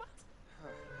Poshima?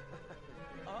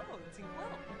 Oh, Tinkwell.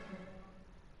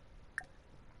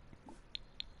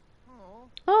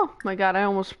 Oh, Oh my God, I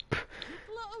almost.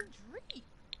 Yukla Odri.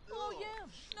 Oh, yeah.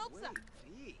 Notsa.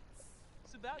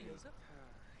 Subaliosa.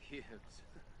 Hibbs.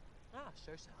 Ah,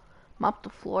 sure, sir. Mop the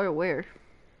floor where?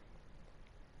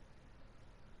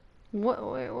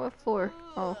 What floor?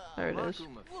 Oh, there it is.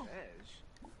 Makuma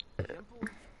Fej. Temple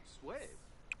Sway.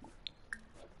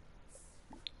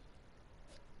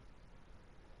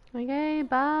 Okay,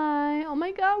 bye. Oh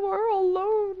my God, we're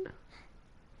alone.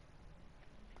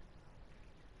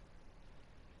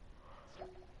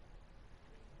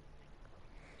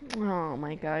 Oh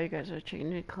my God, you guys are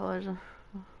changing colors.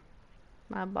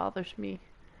 That bothers me.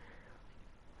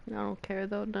 I don't care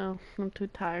though, no. I'm too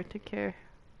tired to care.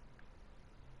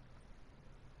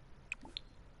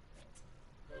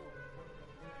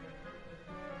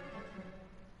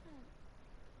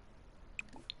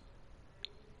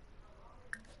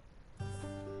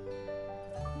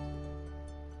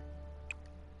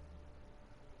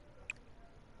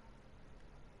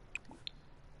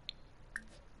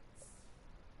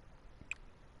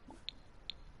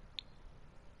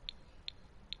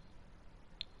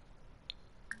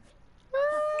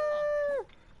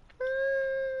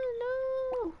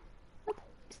 No!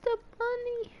 It's the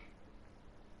bunny!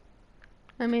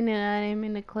 I didn't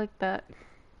mean to click that.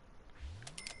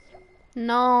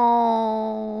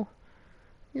 No!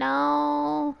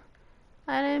 No!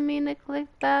 I didn't mean to click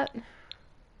that.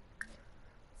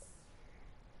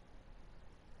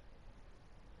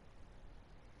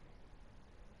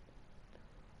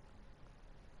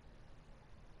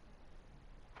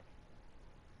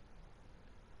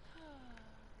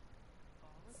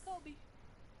 Kobe.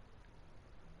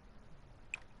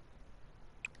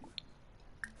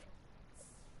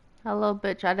 Hello,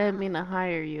 bitch. I didn't mean to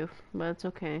hire you, but it's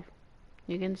okay.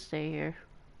 You can stay here.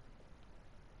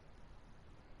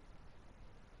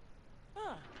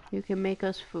 You can make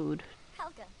us food.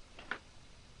 Helga.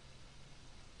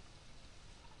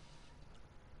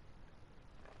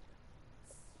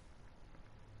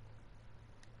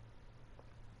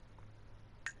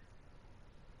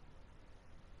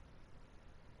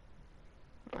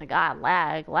 Oh my God,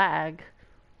 lag.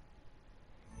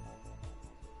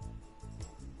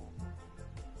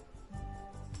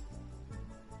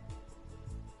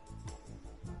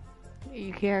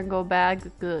 You can't go back?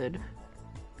 Good.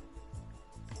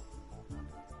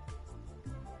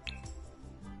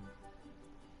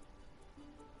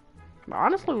 But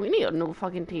honestly, we need a new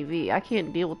fucking TV. I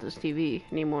can't deal with this TV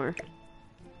anymore.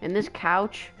 And this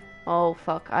couch. Oh,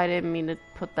 fuck. I didn't mean to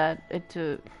put that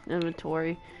into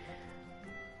inventory.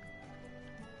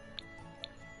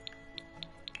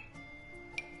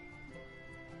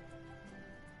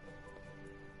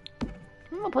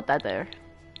 I'm gonna put that there.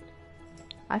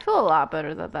 I feel a lot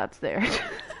better that that's there.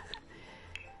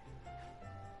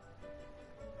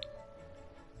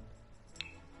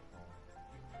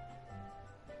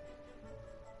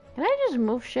 Can I just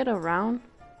move shit around?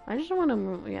 I just want to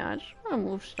move, yeah, I just want to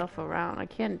move stuff around. I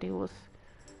can't deal with...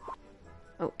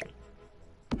 Oh.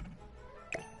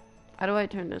 How do I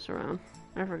turn this around?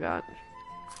 I forgot.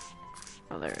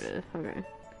 Oh, there it is. Okay.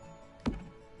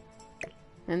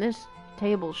 And this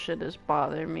table shit is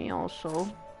bothering me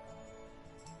also.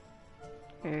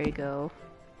 There you go.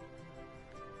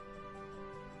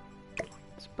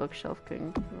 This bookshelf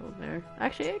can go there.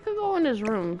 Actually, it could go in his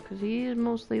room, because he's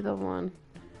mostly the one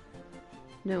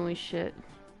doing shit.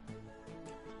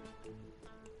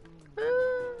 But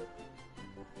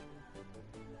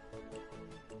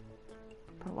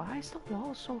why is the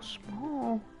wall so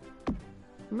small? I'm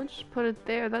gonna just put it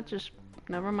there. That just...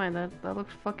 Never mind, that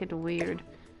looks fucking weird.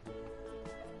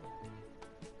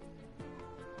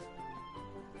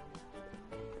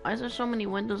 Why is there so many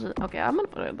windows? Okay, I'm gonna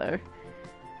put it there.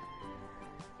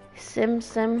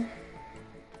 Sim.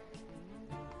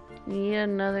 Need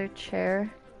another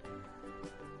chair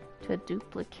to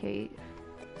duplicate.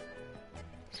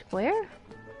 Square?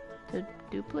 To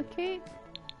duplicate?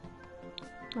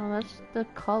 Oh, that's the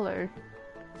color.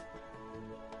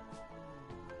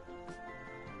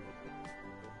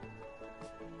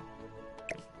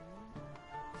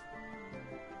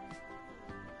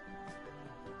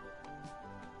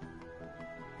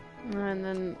 And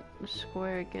then the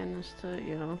square again is to,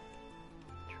 you know,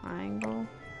 triangle.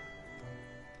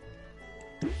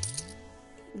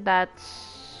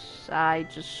 That's... I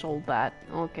just sold that.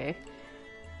 Okay.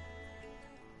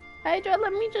 Hydra,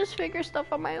 let me just figure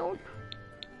stuff on my own.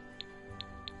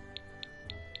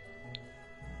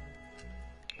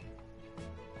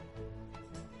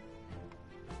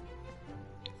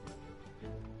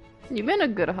 You've been a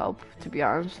good help, to be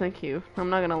honest. Thank you. I'm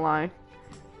not gonna lie.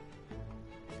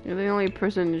 You're the only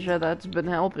person in the show that's been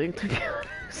helping, to be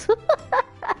honest.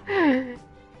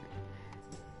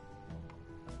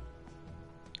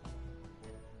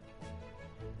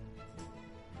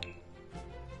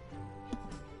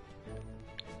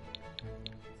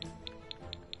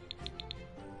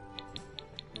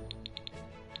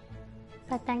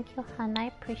 But thank you, hon. I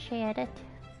appreciate it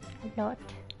a lot.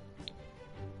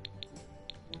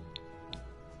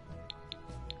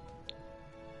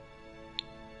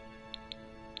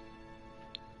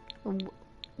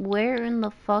 Where in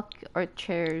the fuck are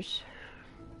chairs?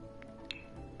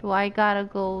 Do I gotta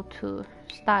go to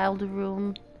styled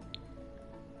room?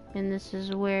 And this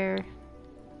is where...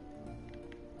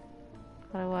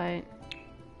 How do I...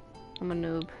 I'm a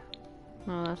noob.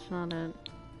 No, that's not it.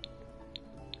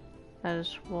 That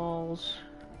is walls.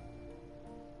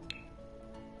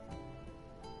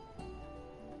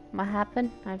 What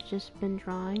happened? I've just been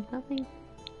drawing nothing.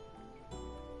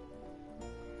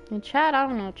 In chat, I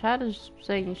don't know. Chat is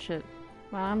saying shit.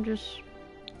 But I'm just...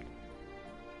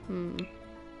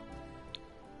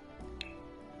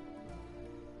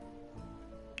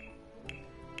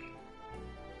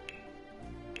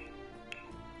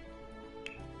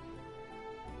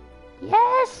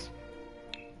 Yes!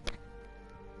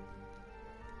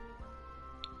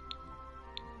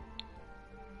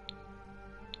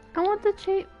 I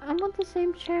want the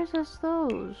same chairs as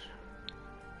those.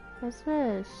 What's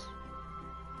this?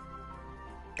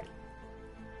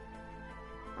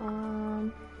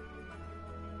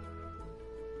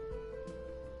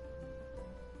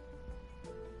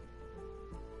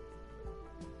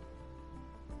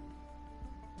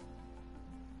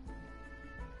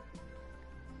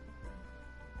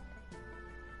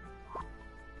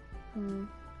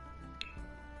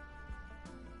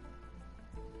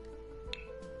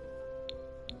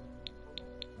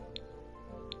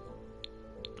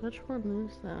 Which one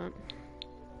is that?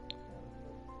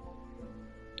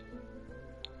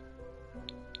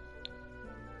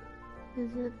 Is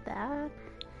it that?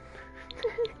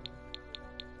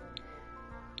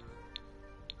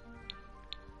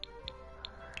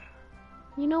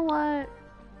 You know what?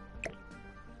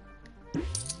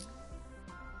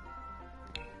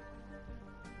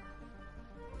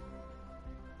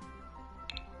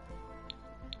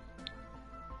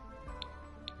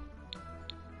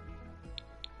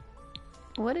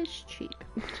 What is cheap?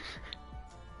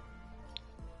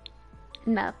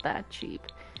 Not that cheap.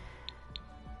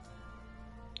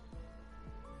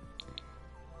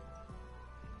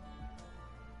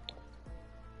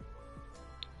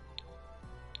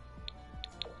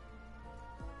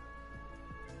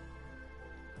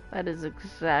 That is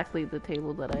exactly the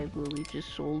table that I literally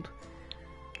just sold.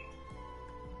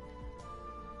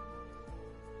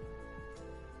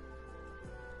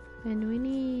 And we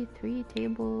need 3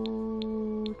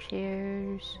 table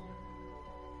chairs.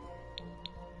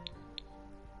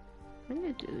 I'm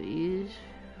gonna do these.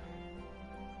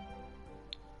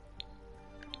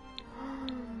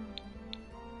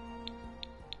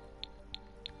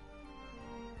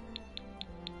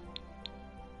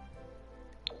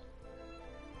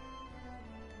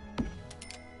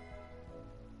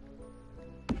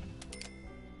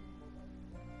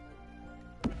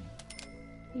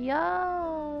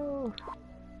 Yo!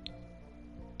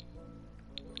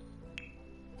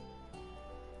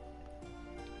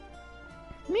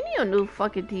 We need a new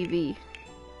fucking TV.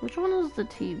 Which one is the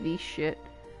TV shit?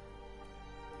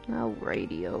 No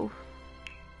radio.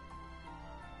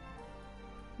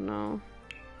 No.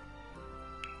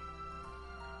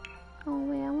 Oh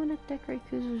wait, I want to decorate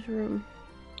Kuzu's room.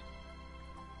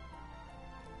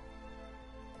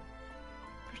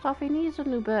 First off, he needs a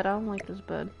new bed. I don't like this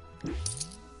bed.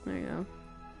 There you go.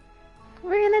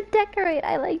 We're gonna decorate.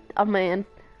 I like. Oh man.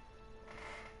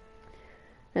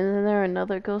 And then there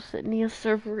another ghost at Nia's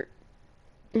server.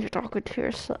 You're talking to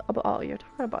yourself. Oh, you're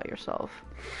talking about yourself.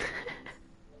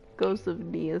 Ghost of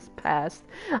Nia's past.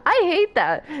 I hate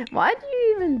that. Why do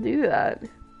you even do that?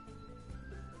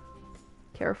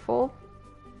 Careful.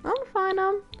 I'm fine.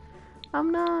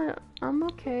 I'm not. I'm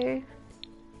okay.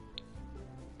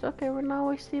 It's okay. We're not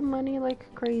wasting money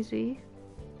like crazy.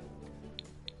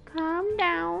 Calm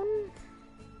down.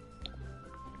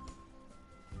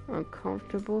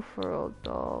 Uncomfortable for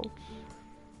adults.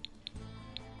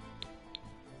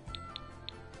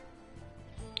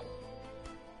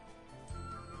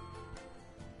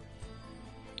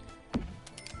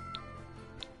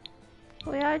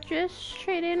 We are just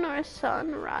treating our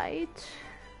son right.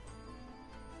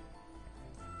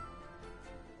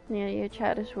 Yeah, your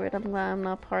chat is weird. I'm glad I'm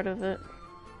not part of it.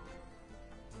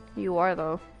 You are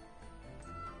though.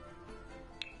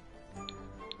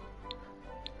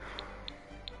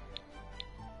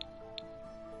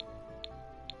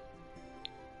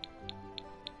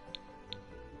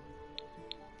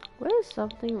 What is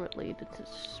something related to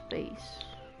space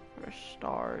or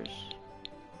stars?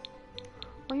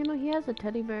 Well, you know, he has a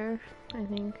teddy bear, I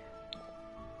think.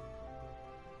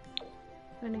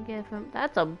 I'm gonna give him.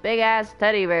 That's a big ass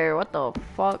teddy bear. What the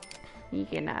fuck? He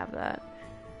can have that.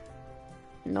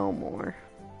 No more.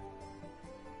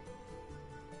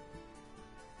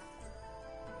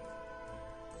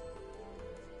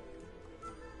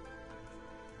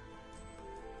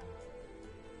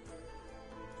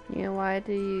 Yeah, why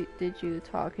did you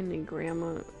talk in the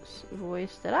grandma's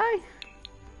voice? Did I?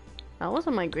 That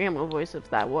wasn't my grandma voice. If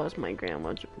that was my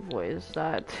grandma's voice,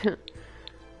 that I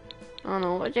don't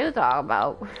know what you talk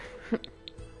about.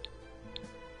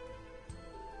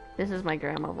 This is my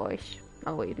grandma voice.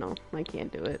 Oh wait, no, I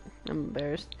can't do it. I'm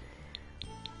embarrassed.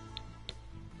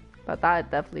 But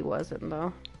that definitely wasn't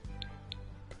though.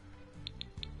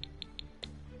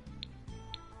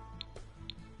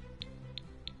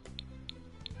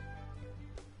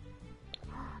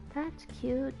 That's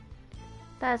cute.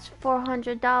 That's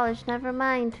 $400. Never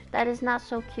mind. That is not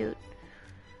so cute.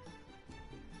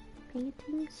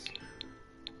 Paintings.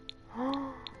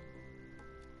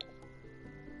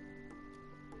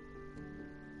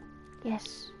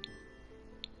 Yes.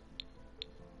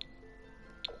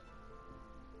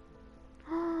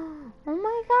 Oh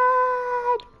my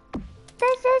god!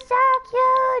 This is so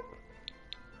cute!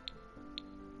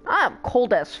 I'm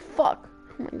cold as fuck.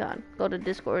 Oh my god. Go to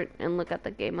Discord and look at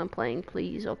the game I'm playing,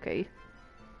 please. Okay.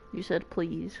 You said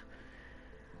please.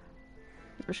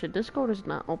 Or shit, Discord is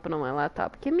not open on my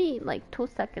laptop. Give me like 2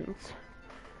 seconds.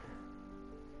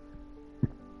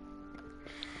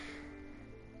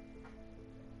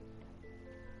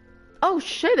 Oh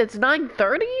shit, it's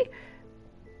 9:30?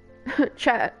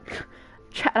 Chat,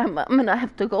 I'm gonna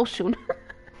have to go soon.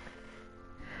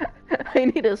 I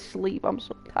need to sleep, I'm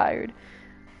so tired.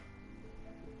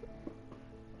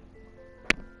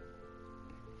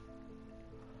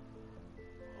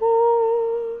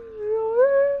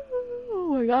 Oh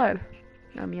my god,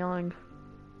 I'm young.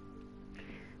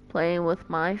 Playing with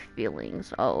my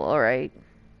feelings. Oh, alright.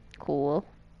 Cool.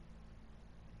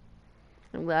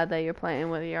 I'm glad that you're playing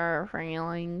with your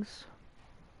feelings.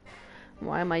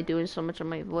 Why am I doing so much of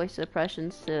my voice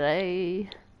impressions today?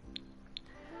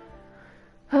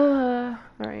 Alright,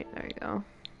 there you go.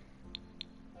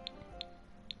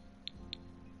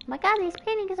 Oh my god, these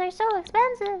paintings are so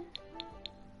expensive.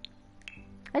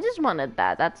 I just wanted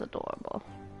that. That's adorable.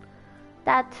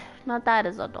 That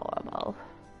is adorable.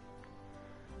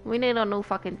 We need a new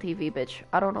fucking TV, bitch.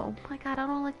 I don't know. Oh my god, I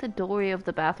don't like the doorway of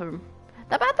the bathroom.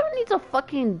 The bathroom needs a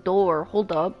fucking door.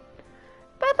 Hold up.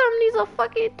 Bathroom needs a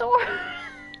fucking door.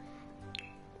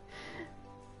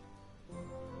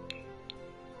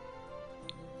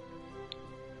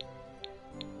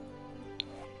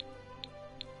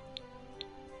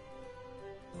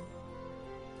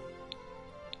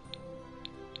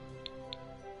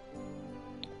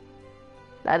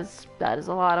 That is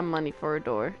a lot of money for a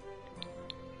door.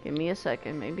 Give me a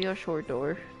second, maybe a short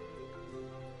door.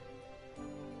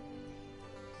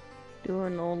 Do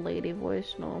an old lady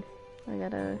voice? No. I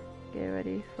gotta get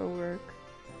ready for work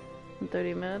in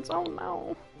 30 minutes. Oh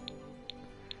no.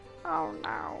 Oh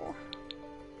no.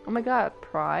 Oh my god,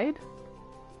 Pride?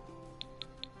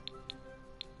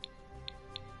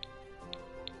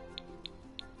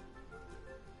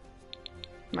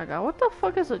 My god, what the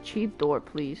fuck is a cheap door,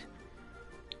 please?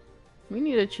 We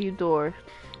need a cheap door.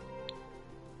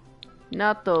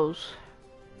 Not those.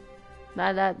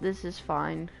 This is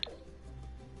fine.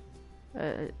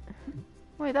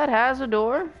 Wait, that has a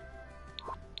door?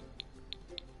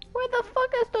 Where the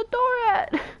fuck is the door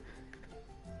at?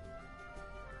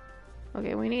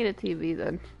 Okay, we need a TV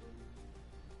then.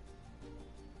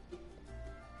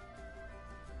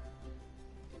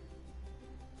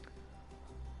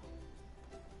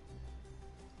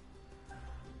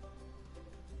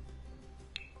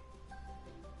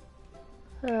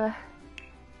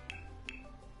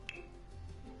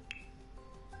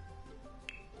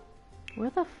 Where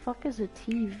the fuck is a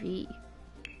TV?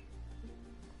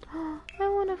 I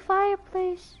want a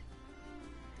fireplace.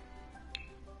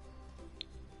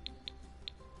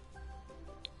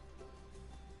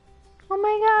 Oh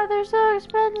my god, they're so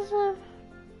expensive.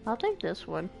 I'll take this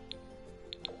one.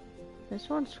 This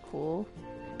one's cool.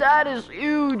 That is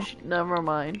huge. Never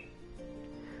mind.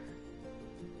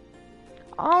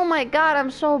 Oh my god, I'm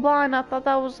so blind. I thought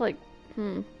that was like,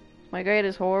 my grade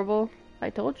is horrible. I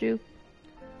told you.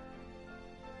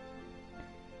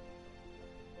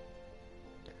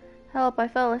 Help, I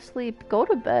fell asleep. Go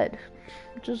to bed.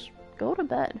 Just go to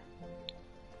bed.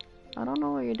 I don't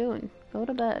know what you're doing. Go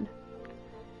to bed.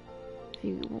 If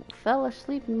you fell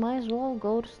asleep, you might as well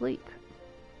go to sleep.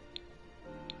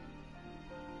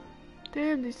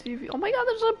 Damn, this TV. Oh my god,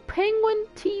 there's a penguin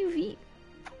TV.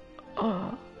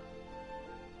 I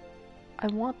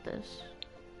want this.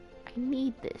 I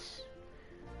need this.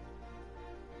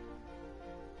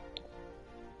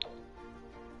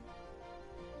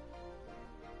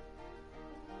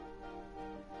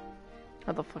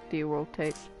 How the fuck do you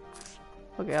rotate?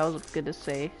 Okay, I was gonna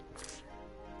say.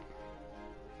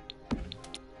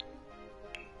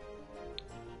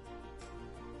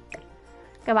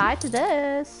 Goodbye to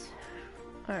this.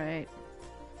 Alright.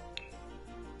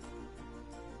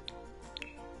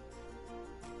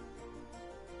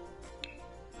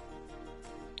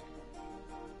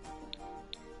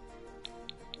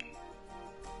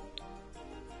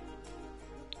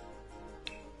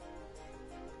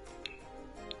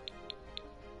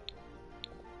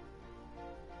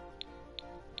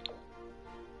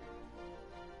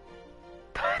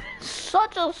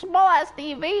 Such a small ass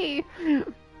TV.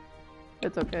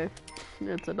 It's okay.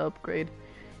 It's an upgrade.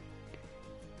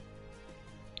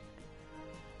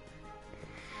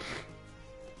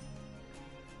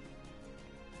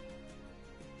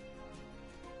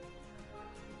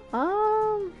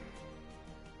 I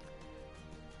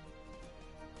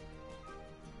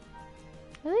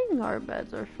think our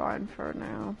beds are fine for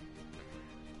now.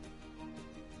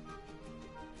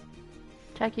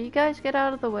 Jackie, you guys get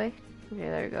out of the way. Okay,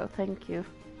 there you go. Thank you.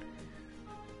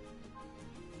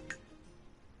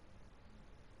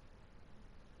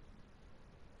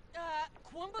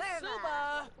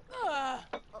 Kwambasuba!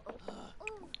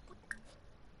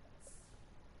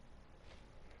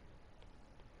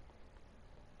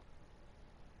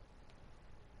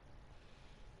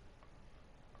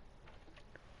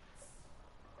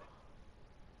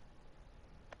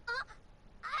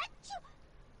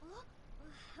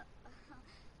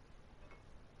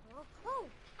 Oh,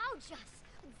 pouch us!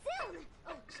 Zil!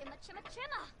 Oh, chimma, chimma,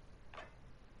 chimma!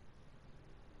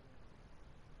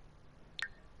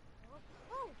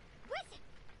 Oh, whiz!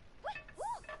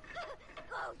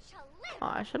 Oh, chalim! Oh,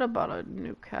 I should have bought a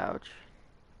new couch.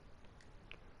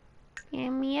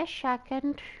 Give me a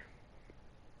second.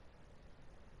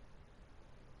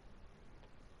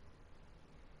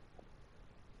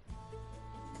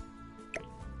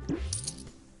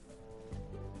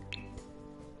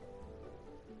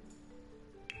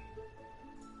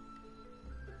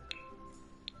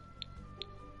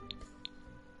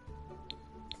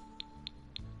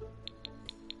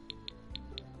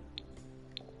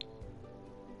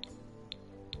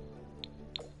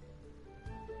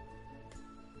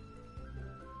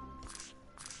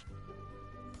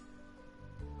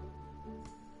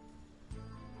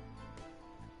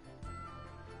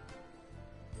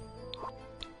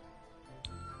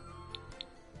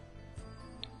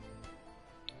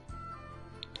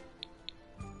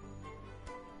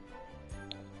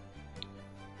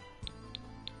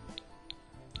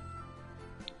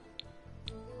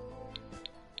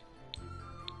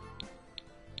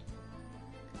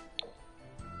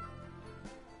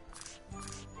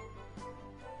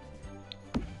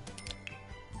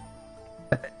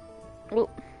 Oh,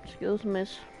 excuse me.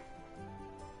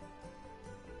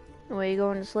 Where you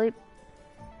going to sleep?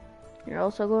 You're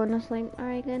also going to sleep?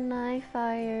 Alright, good night,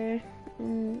 Fire.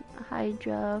 And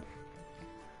Hydra.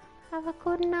 Have a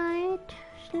good night.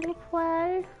 Sleep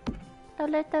well. So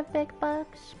let the big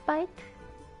bugs bite.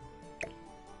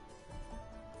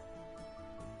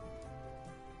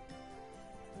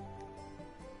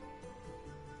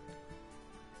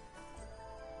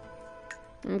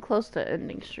 I'm close to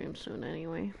ending stream soon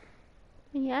anyway.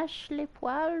 Yes, sleep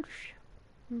well.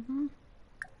 Mm-hmm.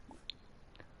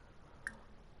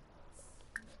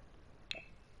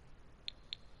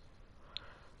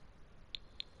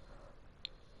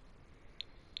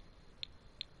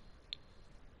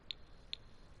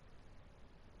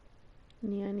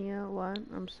 Nia, what?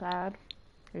 I'm sad.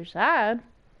 You're sad?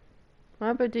 What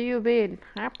happened to you being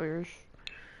happy?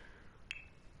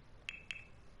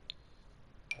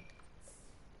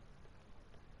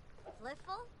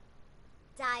 Fliffle?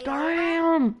 Diola?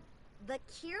 Damn!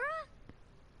 Bakira?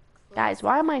 Guys,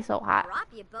 why am I so hot?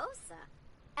 Rapyabosa?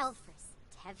 Elfris?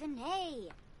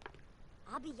 Tevenay?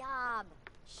 Abiyab?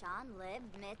 Shanlib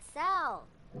Mitzel?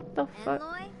 The fuck?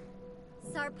 Enloy?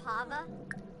 Sarpava?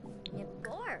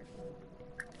 Niborf?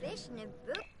 Fish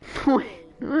Nibu? Wait,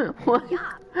 what?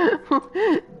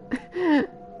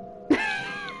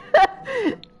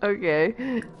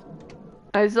 Okay.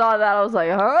 I saw that, I was like,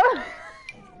 huh?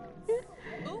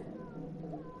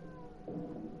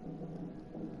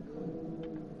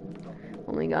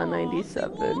 Only got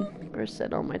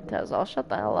 97% on my test. I'll shut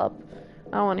the hell up.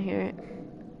 I don't want to hear it.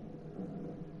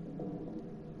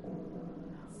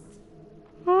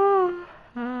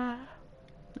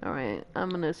 Alright,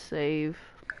 I'm gonna save.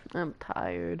 I'm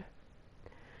tired.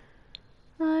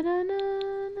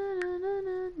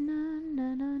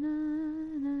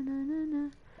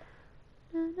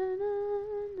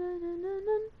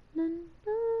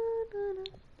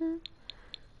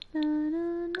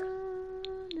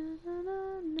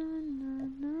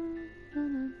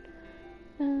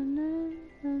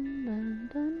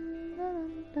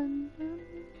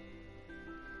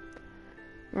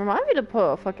 Remind me to put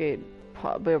a fucking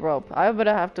bro. I would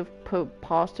have to put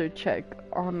posture check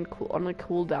on a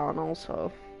cooldown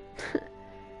also.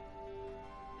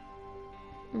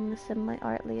 I'm gonna send my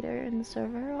art later in the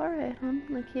server. Alright,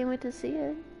 I can't wait to see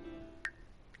it.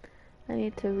 I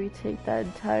need to retake that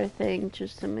entire thing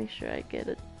just to make sure I get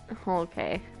it.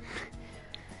 Okay.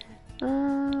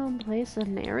 Play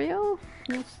scenario?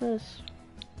 What's this?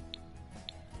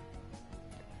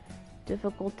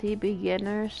 Difficulty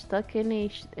beginner, stuck in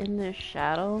the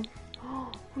shadow.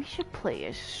 We should play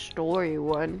a story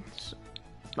one.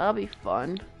 That'll be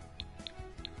fun.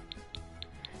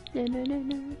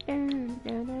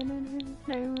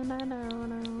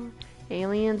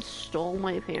 Aliens stole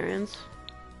my parents.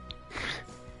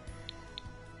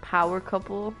 Power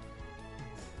couple.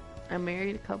 A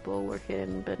married couple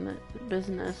working in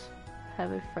business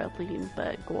have a friendly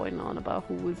bet going on about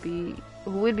who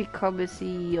would become a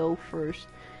CEO first.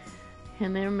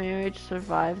 Can their marriage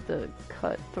survive the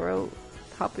cutthroat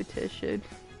competition?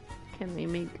 Can they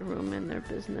make room in their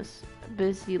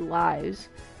busy lives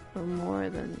for more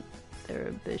than their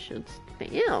ambitions?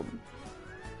 Damn.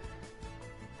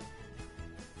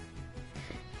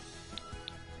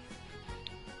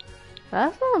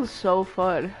 That sounds so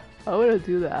fun. I wanna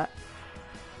do that.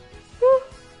 Woo.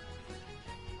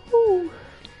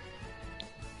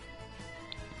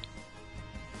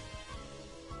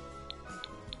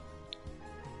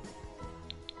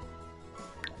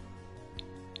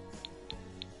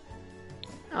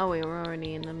 Oh wait, we're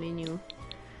already in the menu.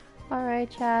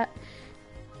 Alright, chat.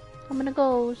 I'm gonna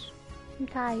go. I'm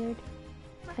tired.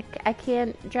 I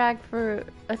can't drag for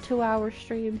a 2-hour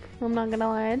stream. I'm not gonna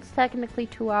lie, it's technically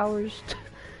 2 hours.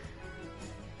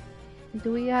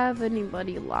 Do we have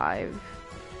anybody live?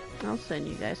 I'll send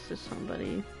you guys to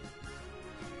somebody.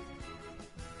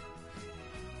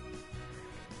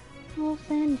 I'll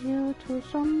send you to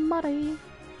somebody.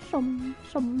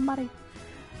 Somebody.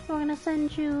 We're gonna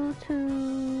send you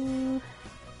to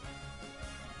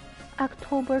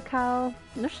October Cow.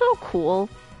 They're so cool.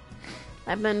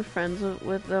 I've been friends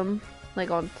with them,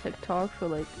 like on TikTok for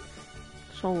like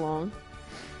so long.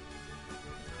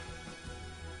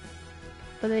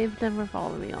 But they've never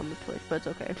followed me on the Twitch, but it's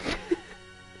okay.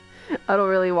 I don't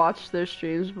really watch their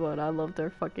streams, but I love their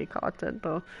fucking content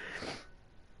though.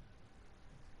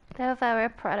 They're very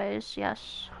pretty,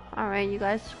 yes. Alright, you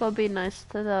guys go be nice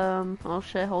to them. Oh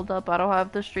shit, hold up. I don't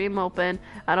have the stream open.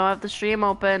 I don't have the stream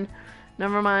open.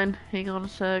 Never mind. Hang on a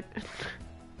sec.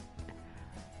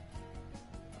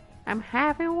 I'm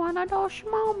having one of those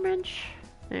moments.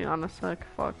 Hang on a sec.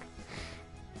 Fuck.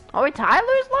 Oh wait,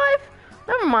 Tyler's live?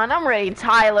 Never mind, I'm raiding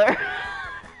Tyler.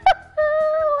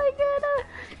 Oh my goodness.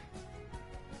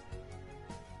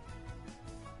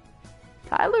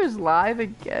 Tyler's live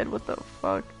again? What the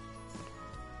fuck?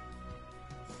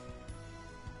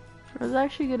 I was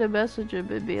actually gonna message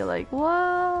him and be like,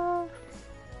 what?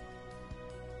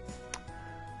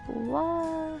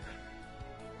 What?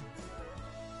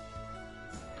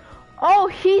 Oh,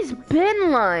 he's been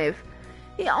live.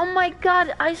 Yeah, oh my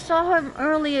god, I saw him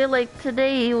earlier, like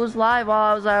today. He was live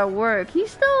while I was at work. He's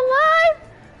still alive?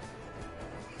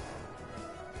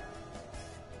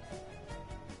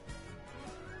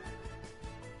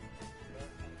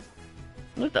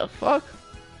 What the fuck?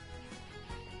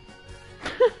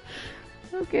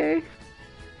 Okay.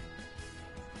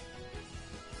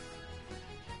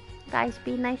 Guys,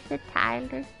 be nice to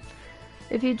Tyler.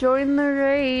 If you join the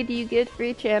raid, you get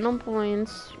free channel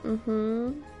points.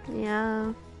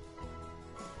 Yeah.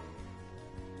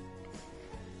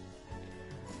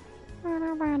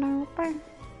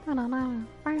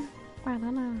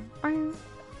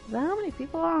 Is that how many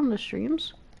people are on the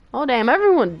streams? Oh damn,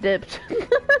 everyone dipped.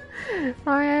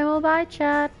 Alright, well bye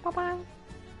chat. Bye bye.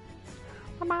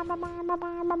 Bye bye bye bye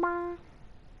bye bye bye.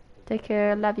 Take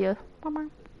care, love you. Bye bye.